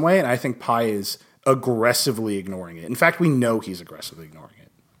that in some way, and I think Pai is aggressively ignoring it. In fact, we know he's aggressively ignoring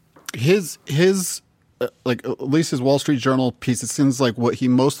it. His like at least his Wall Street Journal piece, it seems like what he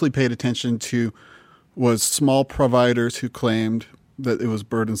mostly paid attention to was small providers who claimed that it was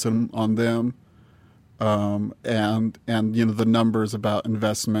burdensome on them, and the numbers about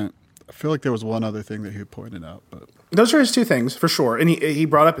investment. I feel like there was one other thing that he pointed out, but those are his two things for sure. And he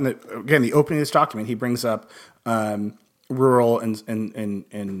brought up in the opening of this document, he brings up rural and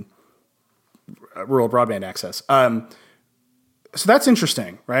rural broadband access. So that's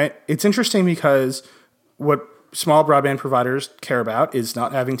interesting, right? It's interesting because what small broadband providers care about is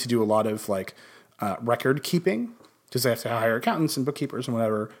not having to do a lot of record keeping, because they have to hire accountants and bookkeepers and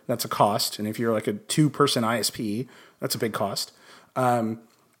whatever. That's a cost. And if you're like a 2-person ISP, that's a big cost.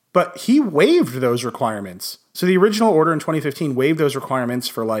 But he waived those requirements. So the original order in 2015 waived those requirements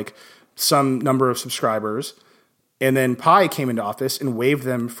for some number of subscribers. And then Pai came into office and waived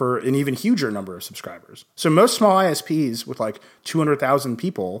them for an even huger number of subscribers. So most small ISPs with 200,000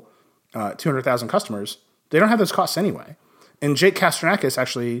 people, 200,000 customers, they don't have those costs anyway. And Jake Kastronakis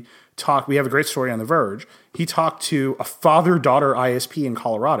actually we have a great story on The Verge. He talked to a father-daughter ISP in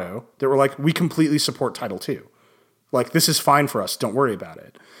Colorado that were like, we completely support Title II. This is fine for us. Don't worry about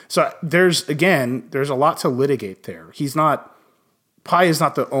it. So there's a lot to litigate there. Pai is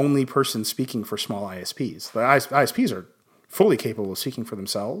not the only person speaking for small ISPs. The ISPs are fully capable of speaking for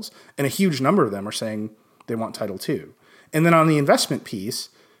themselves, and a huge number of them are saying they want Title II. And then on the investment piece,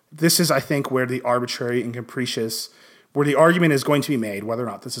 this is, I think, where the arbitrary and capricious, where the argument is going to be made whether or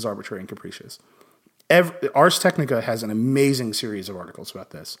not this is arbitrary and capricious. Ars Technica has an amazing series of articles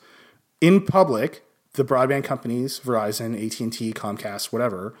about this. In public, the broadband companies, Verizon, AT&T, Comcast,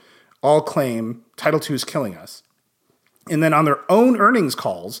 whatever, all claim Title II is killing us. And then on their own earnings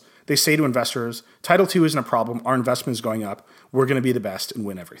calls, they say to investors, Title II isn't a problem, our investment is going up, we're going to be the best and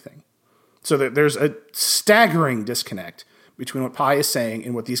win everything. So there's a staggering disconnect between what Pai is saying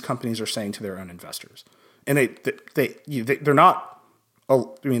and what these companies are saying to their own investors. And they're not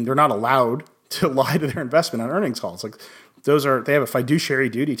allowed to lie to their investment on earnings calls. They have a fiduciary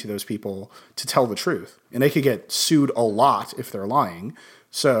duty to those people to tell the truth, and they could get sued a lot if they're lying.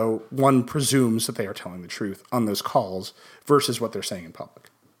 So one presumes that they are telling the truth on those calls versus what they're saying in public.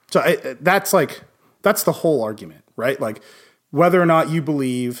 So that's the whole argument, right? Whether or not you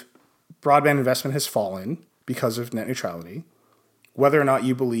believe broadband investment has fallen because of net neutrality, whether or not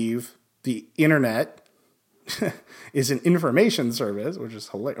you believe the internet is an information service, which is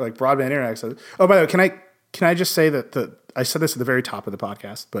hilarious, broadband internet access. Oh, by the way, can I just say that I said this at the very top of the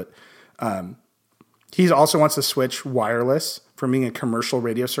podcast, but he also wants to switch wireless from being a commercial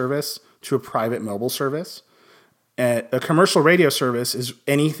radio service to a private mobile service. A commercial radio service is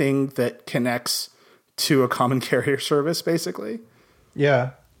anything that connects to a common carrier service, basically.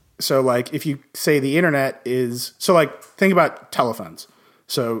 Yeah. So if you say the internet is, think about telephones.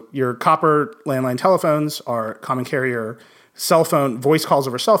 So your copper landline telephones are common carrier. Cell phone, voice calls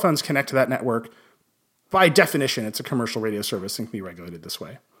over cell phones connect to that network. By definition, it's a commercial radio service and can be regulated this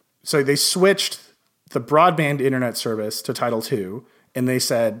way. So they switched the broadband internet service to Title II, and they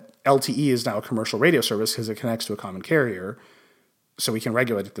said LTE is now a commercial radio service because it connects to a common carrier, so we can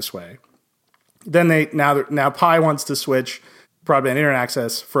regulate it this way. Then now Pi wants to switch broadband internet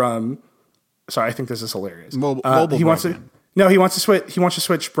access from. Sorry, I think this is hilarious. Mobile he wants broadband. He wants to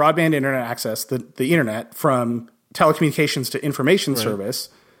switch broadband internet access, the internet, from telecommunications to information service.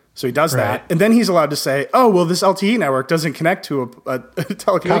 So he does that, and then he's allowed to say, "Oh, well, this LTE network doesn't connect to a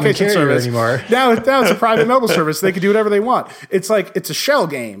telecommunications service anymore. Now it's a private mobile service. They can do whatever they want." It's like it's a shell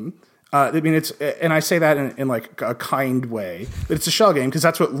game. I mean, and I say that in like a kind way, but it's a shell game because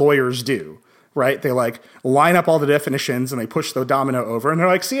that's what lawyers do, right? They like line up all the definitions and they push the domino over, and they're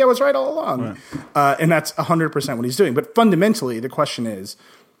like, "See, I was right all along," and that's 100% what he's doing. But fundamentally, the question is,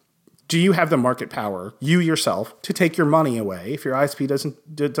 do you have the market power, you yourself, to take your money away if your ISP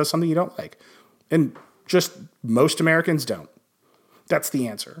does something you don't like? And just most Americans don't. That's the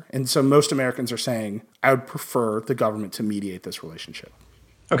answer. And so most Americans are saying, I would prefer the government to mediate this relationship.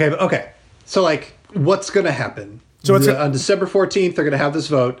 Okay. So, like, what's going to happen? So on December 14th, they're going to have this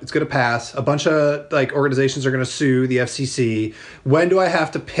vote. It's going to pass. A bunch of like organizations are going to sue the FCC. When do I have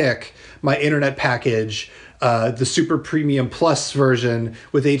to pick my internet package? The super premium plus version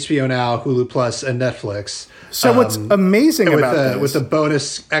with HBO Now, Hulu Plus, and Netflix. So what's amazing about this... With the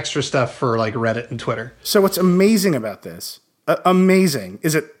bonus extra stuff for like Reddit and Twitter. So what's amazing about this,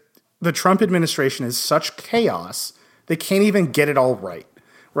 is that the Trump administration is such chaos, they can't even get it all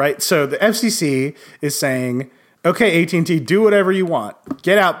right? So the FCC is saying, okay, AT&T, do whatever you want.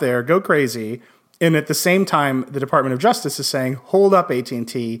 Get out there, go crazy. And at the same time, the Department of Justice is saying, hold up,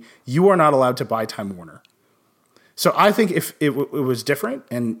 AT&T, you are not allowed to buy Time Warner. So I think if it was different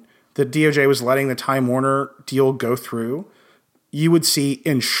and the DOJ was letting the Time Warner deal go through, you would see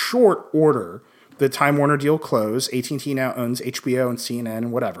in short order the Time Warner deal close. AT&T now owns HBO and CNN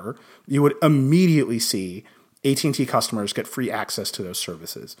and whatever. You would immediately see AT&T customers get free access to those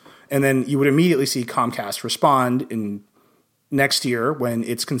services. And then you would immediately see Comcast respond in next year when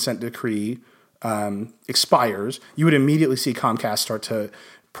its consent decree expires. You would immediately see Comcast start to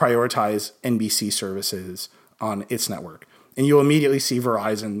prioritize NBC services on its network. And you'll immediately see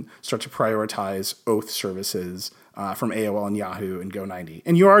Verizon start to prioritize Oath services from AOL and Yahoo and Go90.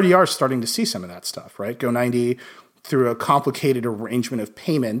 And you already are starting to see some of that stuff, right? Go90, through a complicated arrangement of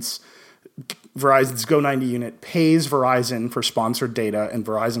payments, Verizon's Go90 unit pays Verizon for sponsored data, and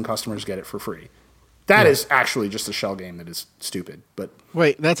Verizon customers get it for free. That is actually just a shell game that is stupid. But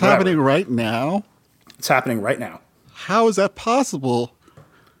wait, that's happening right now? It's happening right now. How is that possible?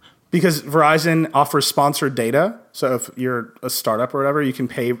 Because Verizon offers sponsored data. So if you're a startup or whatever, you can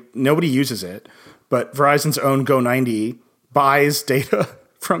pay. Nobody uses it. But Verizon's own Go90 buys data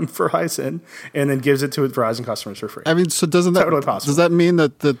from Verizon and then gives it to Verizon customers for free. I mean, so does that mean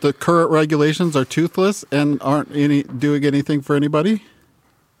that the current regulations are toothless and aren't doing anything for anybody?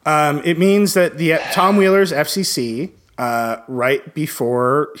 It means that Tom Wheeler's FCC, right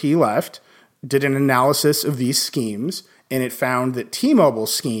before he left, did an analysis of these schemes, and it found that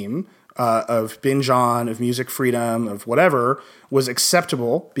T-Mobile's scheme of binge on, of music freedom, of whatever, was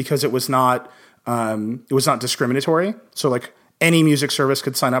acceptable because it was not discriminatory. So like any music service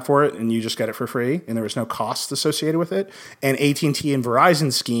could sign up for it and you just get it for free, and there was no cost associated with it. And AT&T and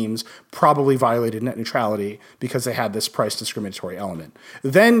Verizon schemes probably violated net neutrality because they had this price discriminatory element.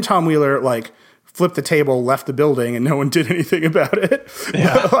 Then Tom Wheeler flipped the table, left the building, and no one did anything about it.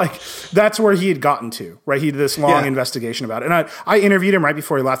 Yeah. That's where he had gotten to, right? He did this long investigation about it. And I interviewed him right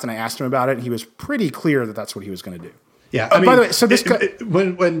before he left, and I asked him about it, and he was pretty clear that that's what he was going to do. Yeah. By the way, so this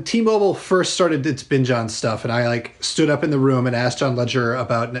when T-Mobile first started its binge on stuff, and I stood up in the room and asked John Ledger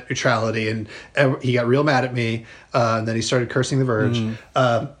about net neutrality, and he got real mad at me, and then he started cursing The Verge,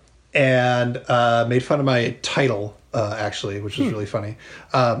 and made fun of my title, actually, which was really funny.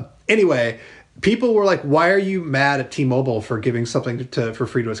 Anyway, people were like, why are you mad at T-Mobile for giving something for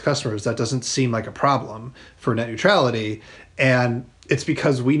free to its customers? That doesn't seem like a problem for net neutrality. And it's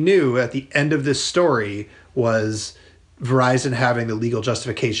because we knew at the end of this story was Verizon having the legal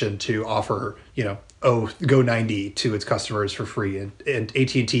justification to offer, Go90 to its customers for free, and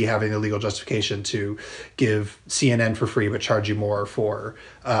AT&T having the legal justification to give CNN for free but charge you more for,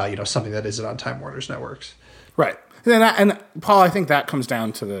 something that isn't on Time Warner's networks. Right. And Paul, I think that comes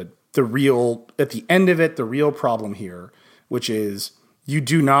down to the real, at the end of it, the real problem here, which is you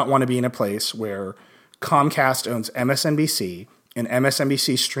do not want to be in a place where Comcast owns MSNBC and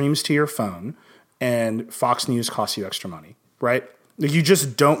MSNBC streams to your phone and Fox News costs you extra money, right? You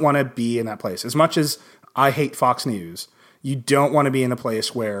just don't want to be in that place. As much as I hate Fox News, you don't want to be in a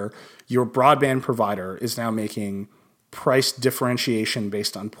place where your broadband provider is now making price differentiation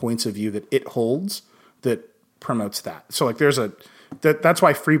based on points of view that it holds that promotes that. So there's a that's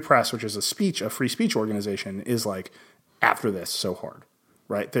why Free Press, which is a free speech organization, is like after this so hard,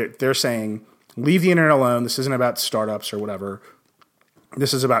 right? They're saying, leave the internet alone. This isn't about startups or whatever.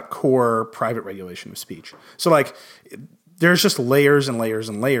 This is about core private regulation of speech. So like, there's just layers and layers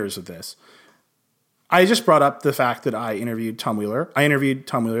and layers of this. I just brought up the fact that I interviewed Tom Wheeler. I interviewed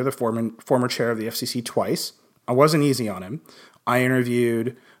Tom Wheeler, the former chair of the FCC, twice. I wasn't easy on him. I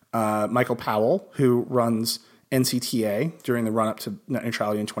interviewed Michael Powell, who runs NCTA during the run-up to net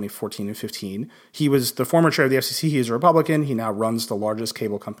neutrality in 2014 and 15. He was the former chair of the FCC. He is a Republican. He now runs the largest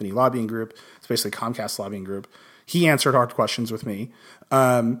cable company lobbying group. It's basically Comcast lobbying group. He answered hard questions with me.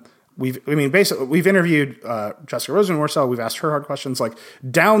 We've interviewed Jessica Rosenworcel. We've asked her hard questions. Like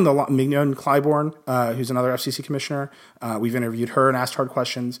down the line, Mignon Clybourne, who's another FCC commissioner. We've interviewed her and asked hard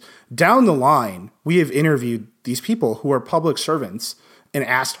questions. Down the line, we have interviewed these people who are public servants and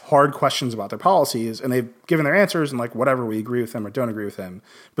asked hard questions about their policies, and they've given their answers and like whatever, we agree with them or don't agree with them,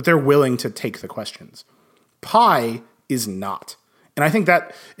 but they're willing to take the questions. Pi is not. And I think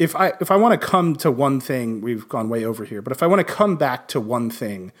that if I want to come to one thing, we've gone way over here, but if I want to come back to one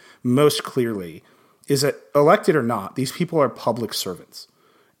thing most clearly, is that elected or not, these people are public servants.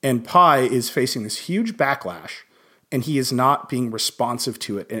 And Pi is facing this huge backlash, and he is not being responsive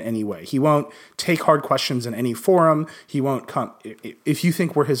to it in any way. He won't take hard questions in any forum. He won't come. If you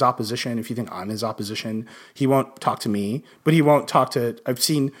think we're his opposition, if you think I'm his opposition, he won't talk to me, but he won't talk to, I've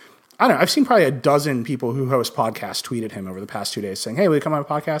seen probably a dozen people who host podcasts tweeted him over the past 2 days saying, hey, will you come on a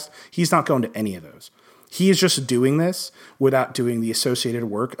podcast? He's not going to any of those. He is just doing this without doing the associated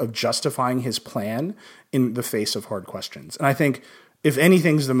work of justifying his plan in the face of hard questions. And I think if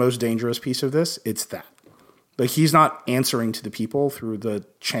anything's the most dangerous piece of this, it's that. Like he's not answering to the people through the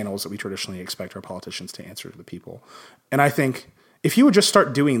channels that we traditionally expect our politicians to answer to the people. And I think if he would just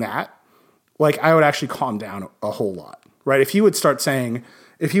start doing that, like I would actually calm down a whole lot, right? If he would start saying,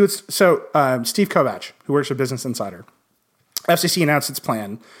 Steve Kovach, who works for Business Insider, FCC announced its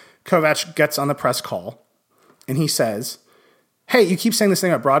plan. Kovach gets on the press call and he says, hey, you keep saying this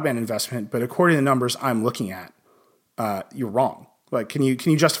thing about broadband investment, but according to the numbers I'm looking at, you're wrong. Like, can you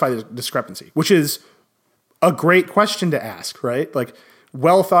justify the discrepancy? Which is a great question to ask, right? Like,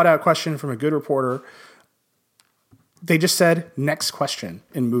 well thought out question from a good reporter. They just said, next question,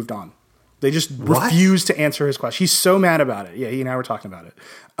 and moved on. They just refused to answer his question. He's so mad about it. Yeah, he and I were talking about it.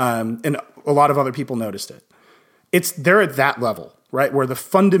 And a lot of other people noticed it. They're at that level, right? Where the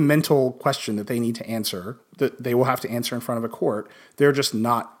fundamental question that they need to answer, that they will have to answer in front of a court, they're just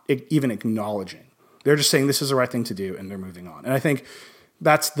not even acknowledging. They're just saying this is the right thing to do, and they're moving on. And I think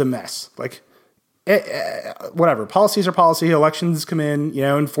that's the mess. Like, whatever. Policies are policy. Elections come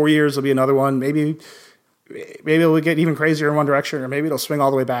in, 4 years there'll be another one. Maybe it'll get even crazier in one direction, or maybe it'll swing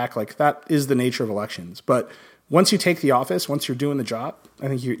all the way back. Like that is the nature of elections. But once you take the office, once you're doing the job, I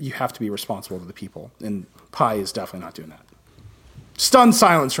think you have to be responsible to the people. And Pi is definitely not doing that. Stunned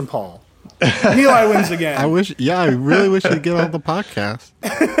silence from Paul. Eli wins again. I really wish he'd get on the podcast.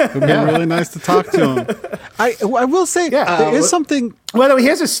 It would be really nice to talk to him. I will say, there is something. Well, he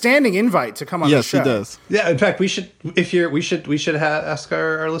has a standing invite to come on the show. Yes, he does. Yeah, in fact, we should ask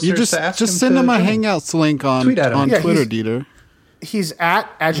our listeners to ask him. Just send him a Hangouts link on Twitter, Dieter. He's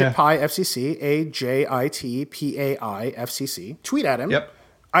at AjitPi FCC, AJITPAI FCC. Tweet at him. Yep.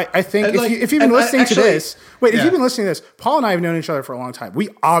 I think if you've been listening to this, if you've been listening to this, Paul and I have known each other for a long time. We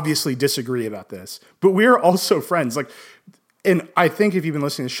obviously disagree about this, but we're also friends. And I think if you've been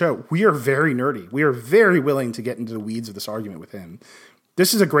listening to the show, we are very nerdy. We are very willing to get into the weeds of this argument with him.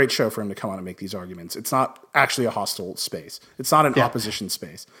 This is a great show for him to come on and make these arguments. It's not actually a hostile space. It's not an opposition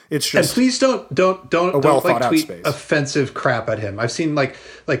space. It's just and please don't tweet space. Offensive crap at him. I've seen like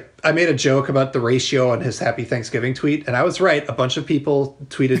I made a joke about the ratio on his Happy Thanksgiving tweet, and I was right. A bunch of people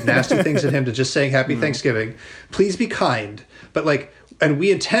tweeted nasty things at him to just saying Happy Thanksgiving. Please be kind, but and we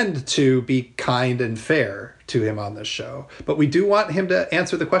intend to be kind and fair to him on this show, but we do want him to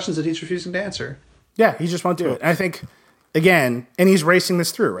answer the questions that he's refusing to answer. Yeah, he just won't do it. And I think. Again, and he's racing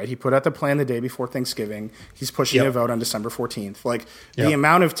this through, right? He put out the plan the day before Thanksgiving. He's pushing a vote on December 14th. The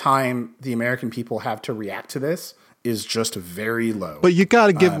amount of time the American people have to react to this is just very low. But you got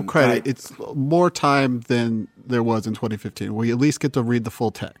to give him credit. It's more time than there was in 2015. We at least get to read the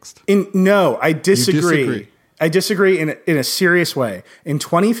full text. No, I disagree. I disagree in a serious way. In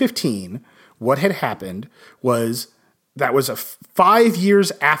 2015, what had happened was that was 5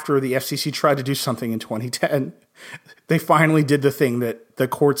 years after the FCC tried to do something in 2010. They finally did the thing that the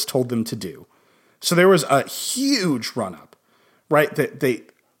courts told them to do. So there was a huge run-up, right? The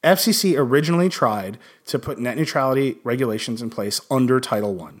FCC originally tried to put net neutrality regulations in place under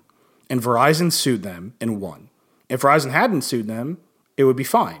Title I, and Verizon sued them and won. If Verizon hadn't sued them, it would be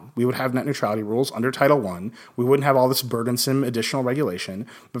fine. We would have net neutrality rules under Title I. We wouldn't have all this burdensome additional regulation.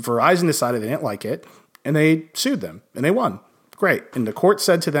 But Verizon decided they didn't like it, and they sued them, and they won. Great. And the court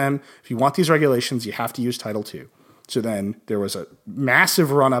said to them, if you want these regulations, you have to use Title II. So then there was a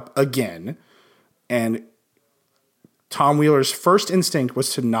massive run-up again, and Tom Wheeler's first instinct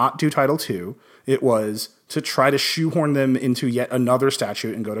was to not do Title II. It was to try to shoehorn them into yet another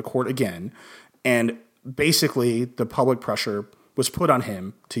statute and go to court again. And basically, the public pressure was put on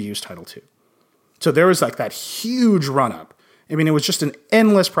him to use Title II. So there was like that huge run-up. I mean, it was just an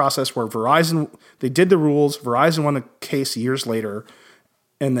endless process where Verizon, they did the rules, Verizon won the case years later,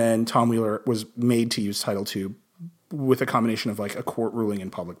 and then Tom Wheeler was made to use Title II with a combination of like a court ruling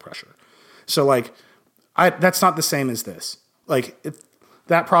and public pressure. So like, that's not the same as this. Like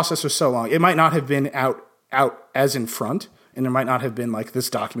that process was so long. It might not have been out as in front, and there might not have been like this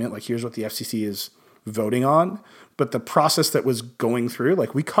document, like here's what the FCC is voting on, but the process that was going through,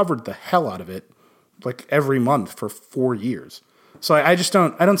 like we covered the hell out of it, like every month for 4 years. So I just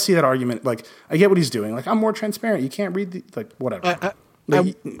don't see that argument. Like I get what he's doing. Like I'm more transparent. You can't read like whatever.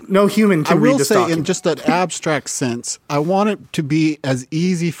 No human can read this document. I will say, in just that abstract sense, I want it to be as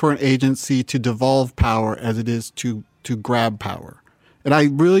easy for an agency to devolve power as it is to grab power. And I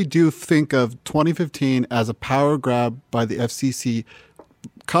really do think of 2015 as a power grab by the FCC,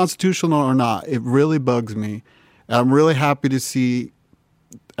 constitutional or not. It really bugs me. And I'm really happy to see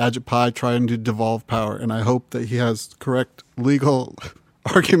Ajit Pai trying to devolve power, and I hope that he has correct legal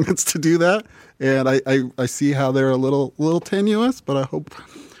arguments to do that. And I see how they're a little tenuous, but I hope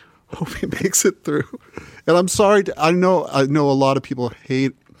he makes it through. And I'm sorry. I know a lot of people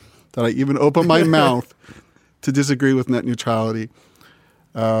hate that I even open my mouth to disagree with net neutrality.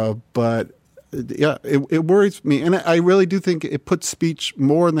 But yeah, it worries me. And I really do think it puts speech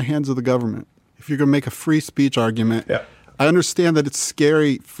more in the hands of the government. If you're going to make a free speech argument, yeah. I understand that it's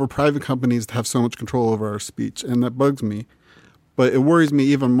scary for private companies to have so much control over our speech, and that bugs me. But it worries me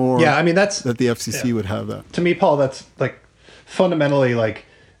even more. Yeah, I mean that the FCC would have that. To me, Paul, that's like fundamentally like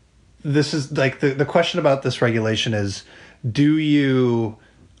this is like the question about this regulation is: do you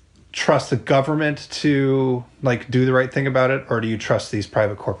trust the government to like do the right thing about it, or do you trust these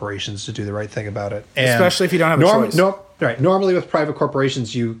private corporations to do the right thing about it? And especially if you don't have a choice. Right. Normally with private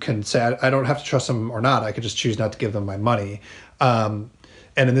corporations, you can say, I don't have to trust them or not. I could just choose not to give them my money. And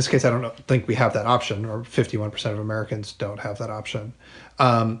in this case, I don't think we have that option, or 51% of Americans don't have that option.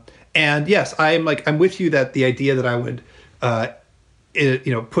 And yes, I'm with you that the idea that I would,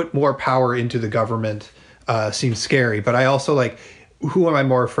 put more power into the government seems scary. But I also who am I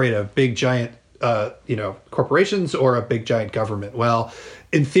more afraid of? Big giant, corporations or a big giant government? Well,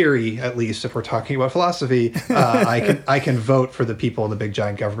 in theory, at least, if we're talking about philosophy, I can vote for the people in the big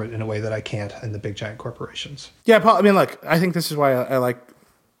giant government in a way that I can't in the big giant corporations. Yeah, Paul. I mean, look, I think this is why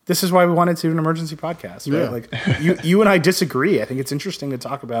this is why we wanted to do an emergency podcast. Right? Yeah. Like you and I disagree. I think it's interesting to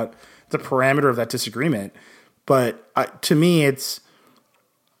talk about the parameter of that disagreement. But to me,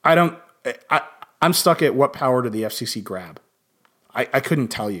 I'm stuck at what power did the FCC grab? I couldn't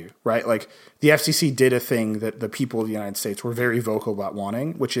tell you, right? Like the FCC did a thing that the people of the United States were very vocal about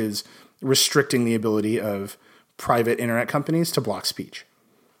wanting, which is restricting the ability of private internet companies to block speech,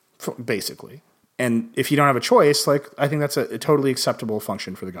 basically. And if you don't have a choice, I think that's a totally acceptable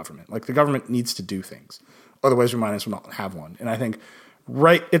function for the government. Like the government needs to do things. Otherwise, we might as well not have one. And I think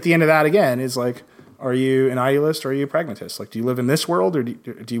right at the end of that, again, is are you an idealist or are you a pragmatist? Do you live in this world or do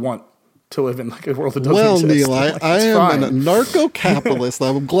you want to live in a world that doesn't exist? Well, Neil, I am a anarcho-capitalist.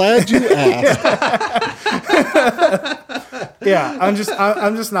 I'm glad you asked. Yeah, I'm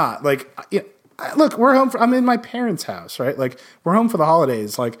just not. Look, we're home. I'm in my parents' house, right? We're home for the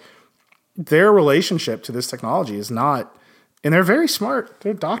holidays. Their relationship to this technology is not, and they're very smart.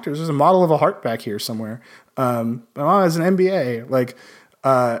 They're doctors. There's a model of a heart back here somewhere. My mom has an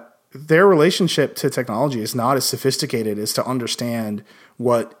MBA. Their relationship to technology is not as sophisticated as to understand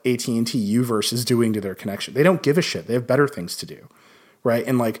what AT&T Uverse is doing to their connection. They don't give a shit. They have better things to do, right?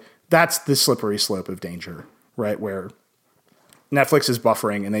 And that's the slippery slope of danger, right? Where Netflix is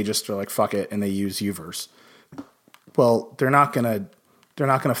buffering and they just are fuck it, and they use Uverse. Well, they're not gonna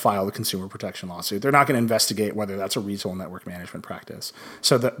file the consumer protection lawsuit. They're not gonna investigate whether that's a retail network management practice.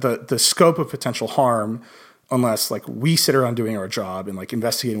 So the scope of potential harm, unless we sit around doing our job and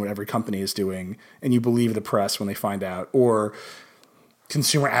investigating what every company is doing, and you believe the press when they find out, or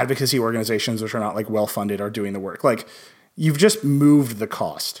consumer advocacy organizations, which are not well funded, are doing the work. You've just moved the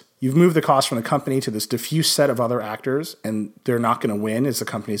cost. You've moved the cost from the company to this diffuse set of other actors, and they're not going to win as the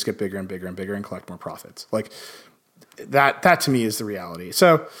companies get bigger and bigger and bigger and collect more profits. That to me is the reality.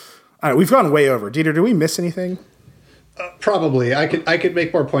 So we've gone way over. Dieter, did we miss anything? Probably. I could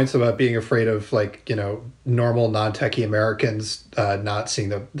make more points about being afraid of, like, you know, normal non-techie Americans not seeing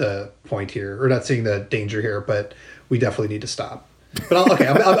the point here, or not seeing the danger here, but we definitely need to stop. But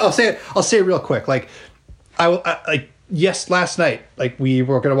I'll say it real quick. Like, yes, last night, like, we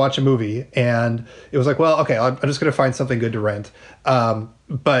were going to watch a movie, and it was like, well, okay, I'm just going to find something good to rent.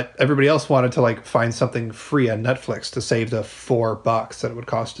 But everybody else wanted to, like, find something free on Netflix to save the $4 that it would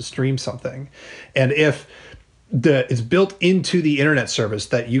cost to stream something. And if it's built into the internet service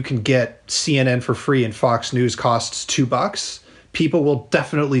that you can get CNN for free and Fox News costs $2, people will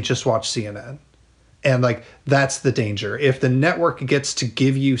definitely just watch CNN. And, like, that's the danger. If the network gets to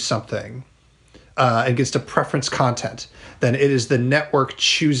give you something and gets to preference content, then it is the network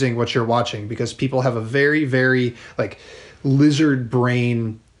choosing what you're watching, because people have a very, very, like, lizard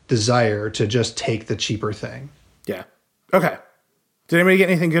brain desire to just take the cheaper thing. Yeah. Okay. Did anybody get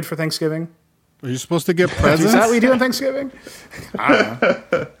anything good for Thanksgiving? Are you supposed to get presents? Is that what we do on Thanksgiving? I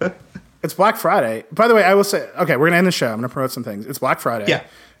don't know. It's Black Friday. By the way, I will say, okay, we're going to end the show. I'm going to promote some things. It's Black Friday. Yeah.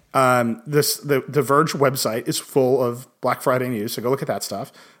 The Verge website is full of Black Friday news, so go look at that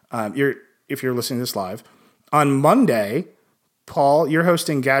stuff. If you're listening to this live. On Monday, Paul, you're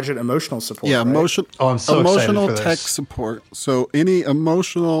hosting Gadget Emotional Support. Yeah, right? I'm so emotional excited for tech this. support. So any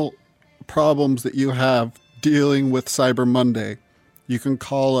emotional problems that you have dealing with Cyber Monday, you can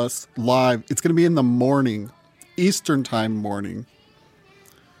call us live. It's going to be in the morning, Eastern time morning.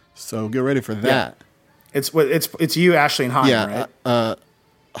 So get ready for that. Yeah. It's you, Ashley, and Haim, right?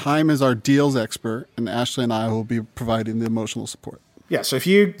 Haim is our deals expert, and Ashley and I will be providing the emotional support. Yeah, so if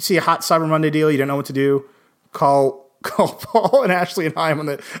you see a hot Cyber Monday deal, you don't know what to do, call Paul and Ashley and Haim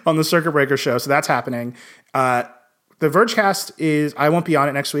on the Circuit Breaker show. So that's happening. The Vergecast is, I won't be on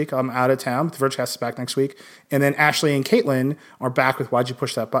it next week. I'm out of town. The Vergecast is back next week. And then Ashley and Caitlin are back with Why'd You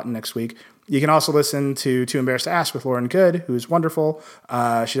Push That Button next week. You can also listen to Too Embarrassed to Ask with Lauren Good, who's wonderful.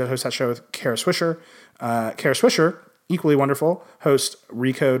 She does host that show with Kara Swisher. Kara Swisher, equally wonderful, hosts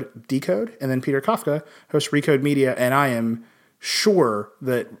Recode Decode. And then Peter Kafka hosts Recode Media. And I am sure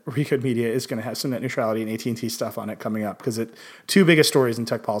that Recode Media is going to have some net neutrality and AT&T stuff on it coming up, because two biggest stories in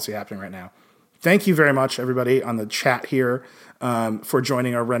tech policy happening right now. Thank you very much, everybody on the chat here, for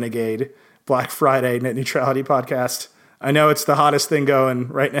joining our Renegade Black Friday net neutrality podcast. I know it's the hottest thing going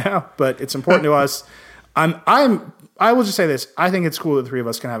right now, but it's important to us. I will just say this. I think it's cool that the three of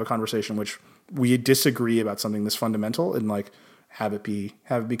us can have a conversation which we disagree about something this fundamental, and, like, have it be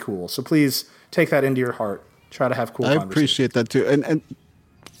cool. So please take that into your heart. Try to have cool conversations. I appreciate that too. And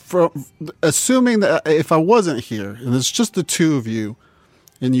from assuming that if I wasn't here and it's just the two of you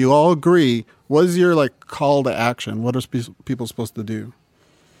and you all agree, what is your, like, call to action? What are people supposed to do?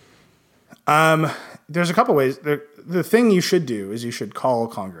 There's a couple ways. The thing you should do is you should call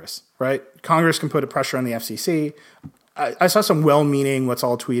Congress, right? Congress can put a pressure on the FCC. I saw some well-meaning, let's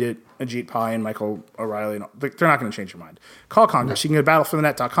all tweet it, Ajit Pai and Michael O'Reilly. And they're not going to change your mind. Call Congress. You can go to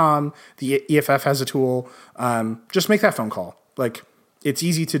battleforthenet.com. The EFF has a tool. Just make that phone call. Like, it's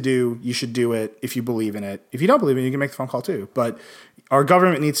easy to do. You should do it if you believe in it. If you don't believe in it, you can make the phone call too. But our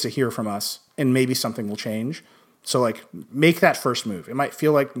government needs to hear from us, and maybe something will change. So, like, make that first move. It might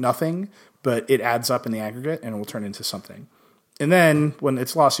feel like nothing, but it adds up in the aggregate, and it will turn into something. And then when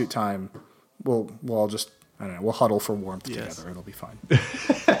it's lawsuit time, we'll all just, I don't know, we'll huddle for warmth together. It'll be fine.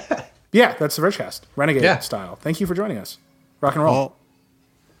 Yeah, that's the Vergecast, Renegade style. Thank you for joining us. Rock and roll.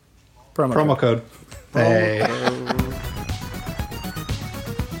 Promo code. Hey.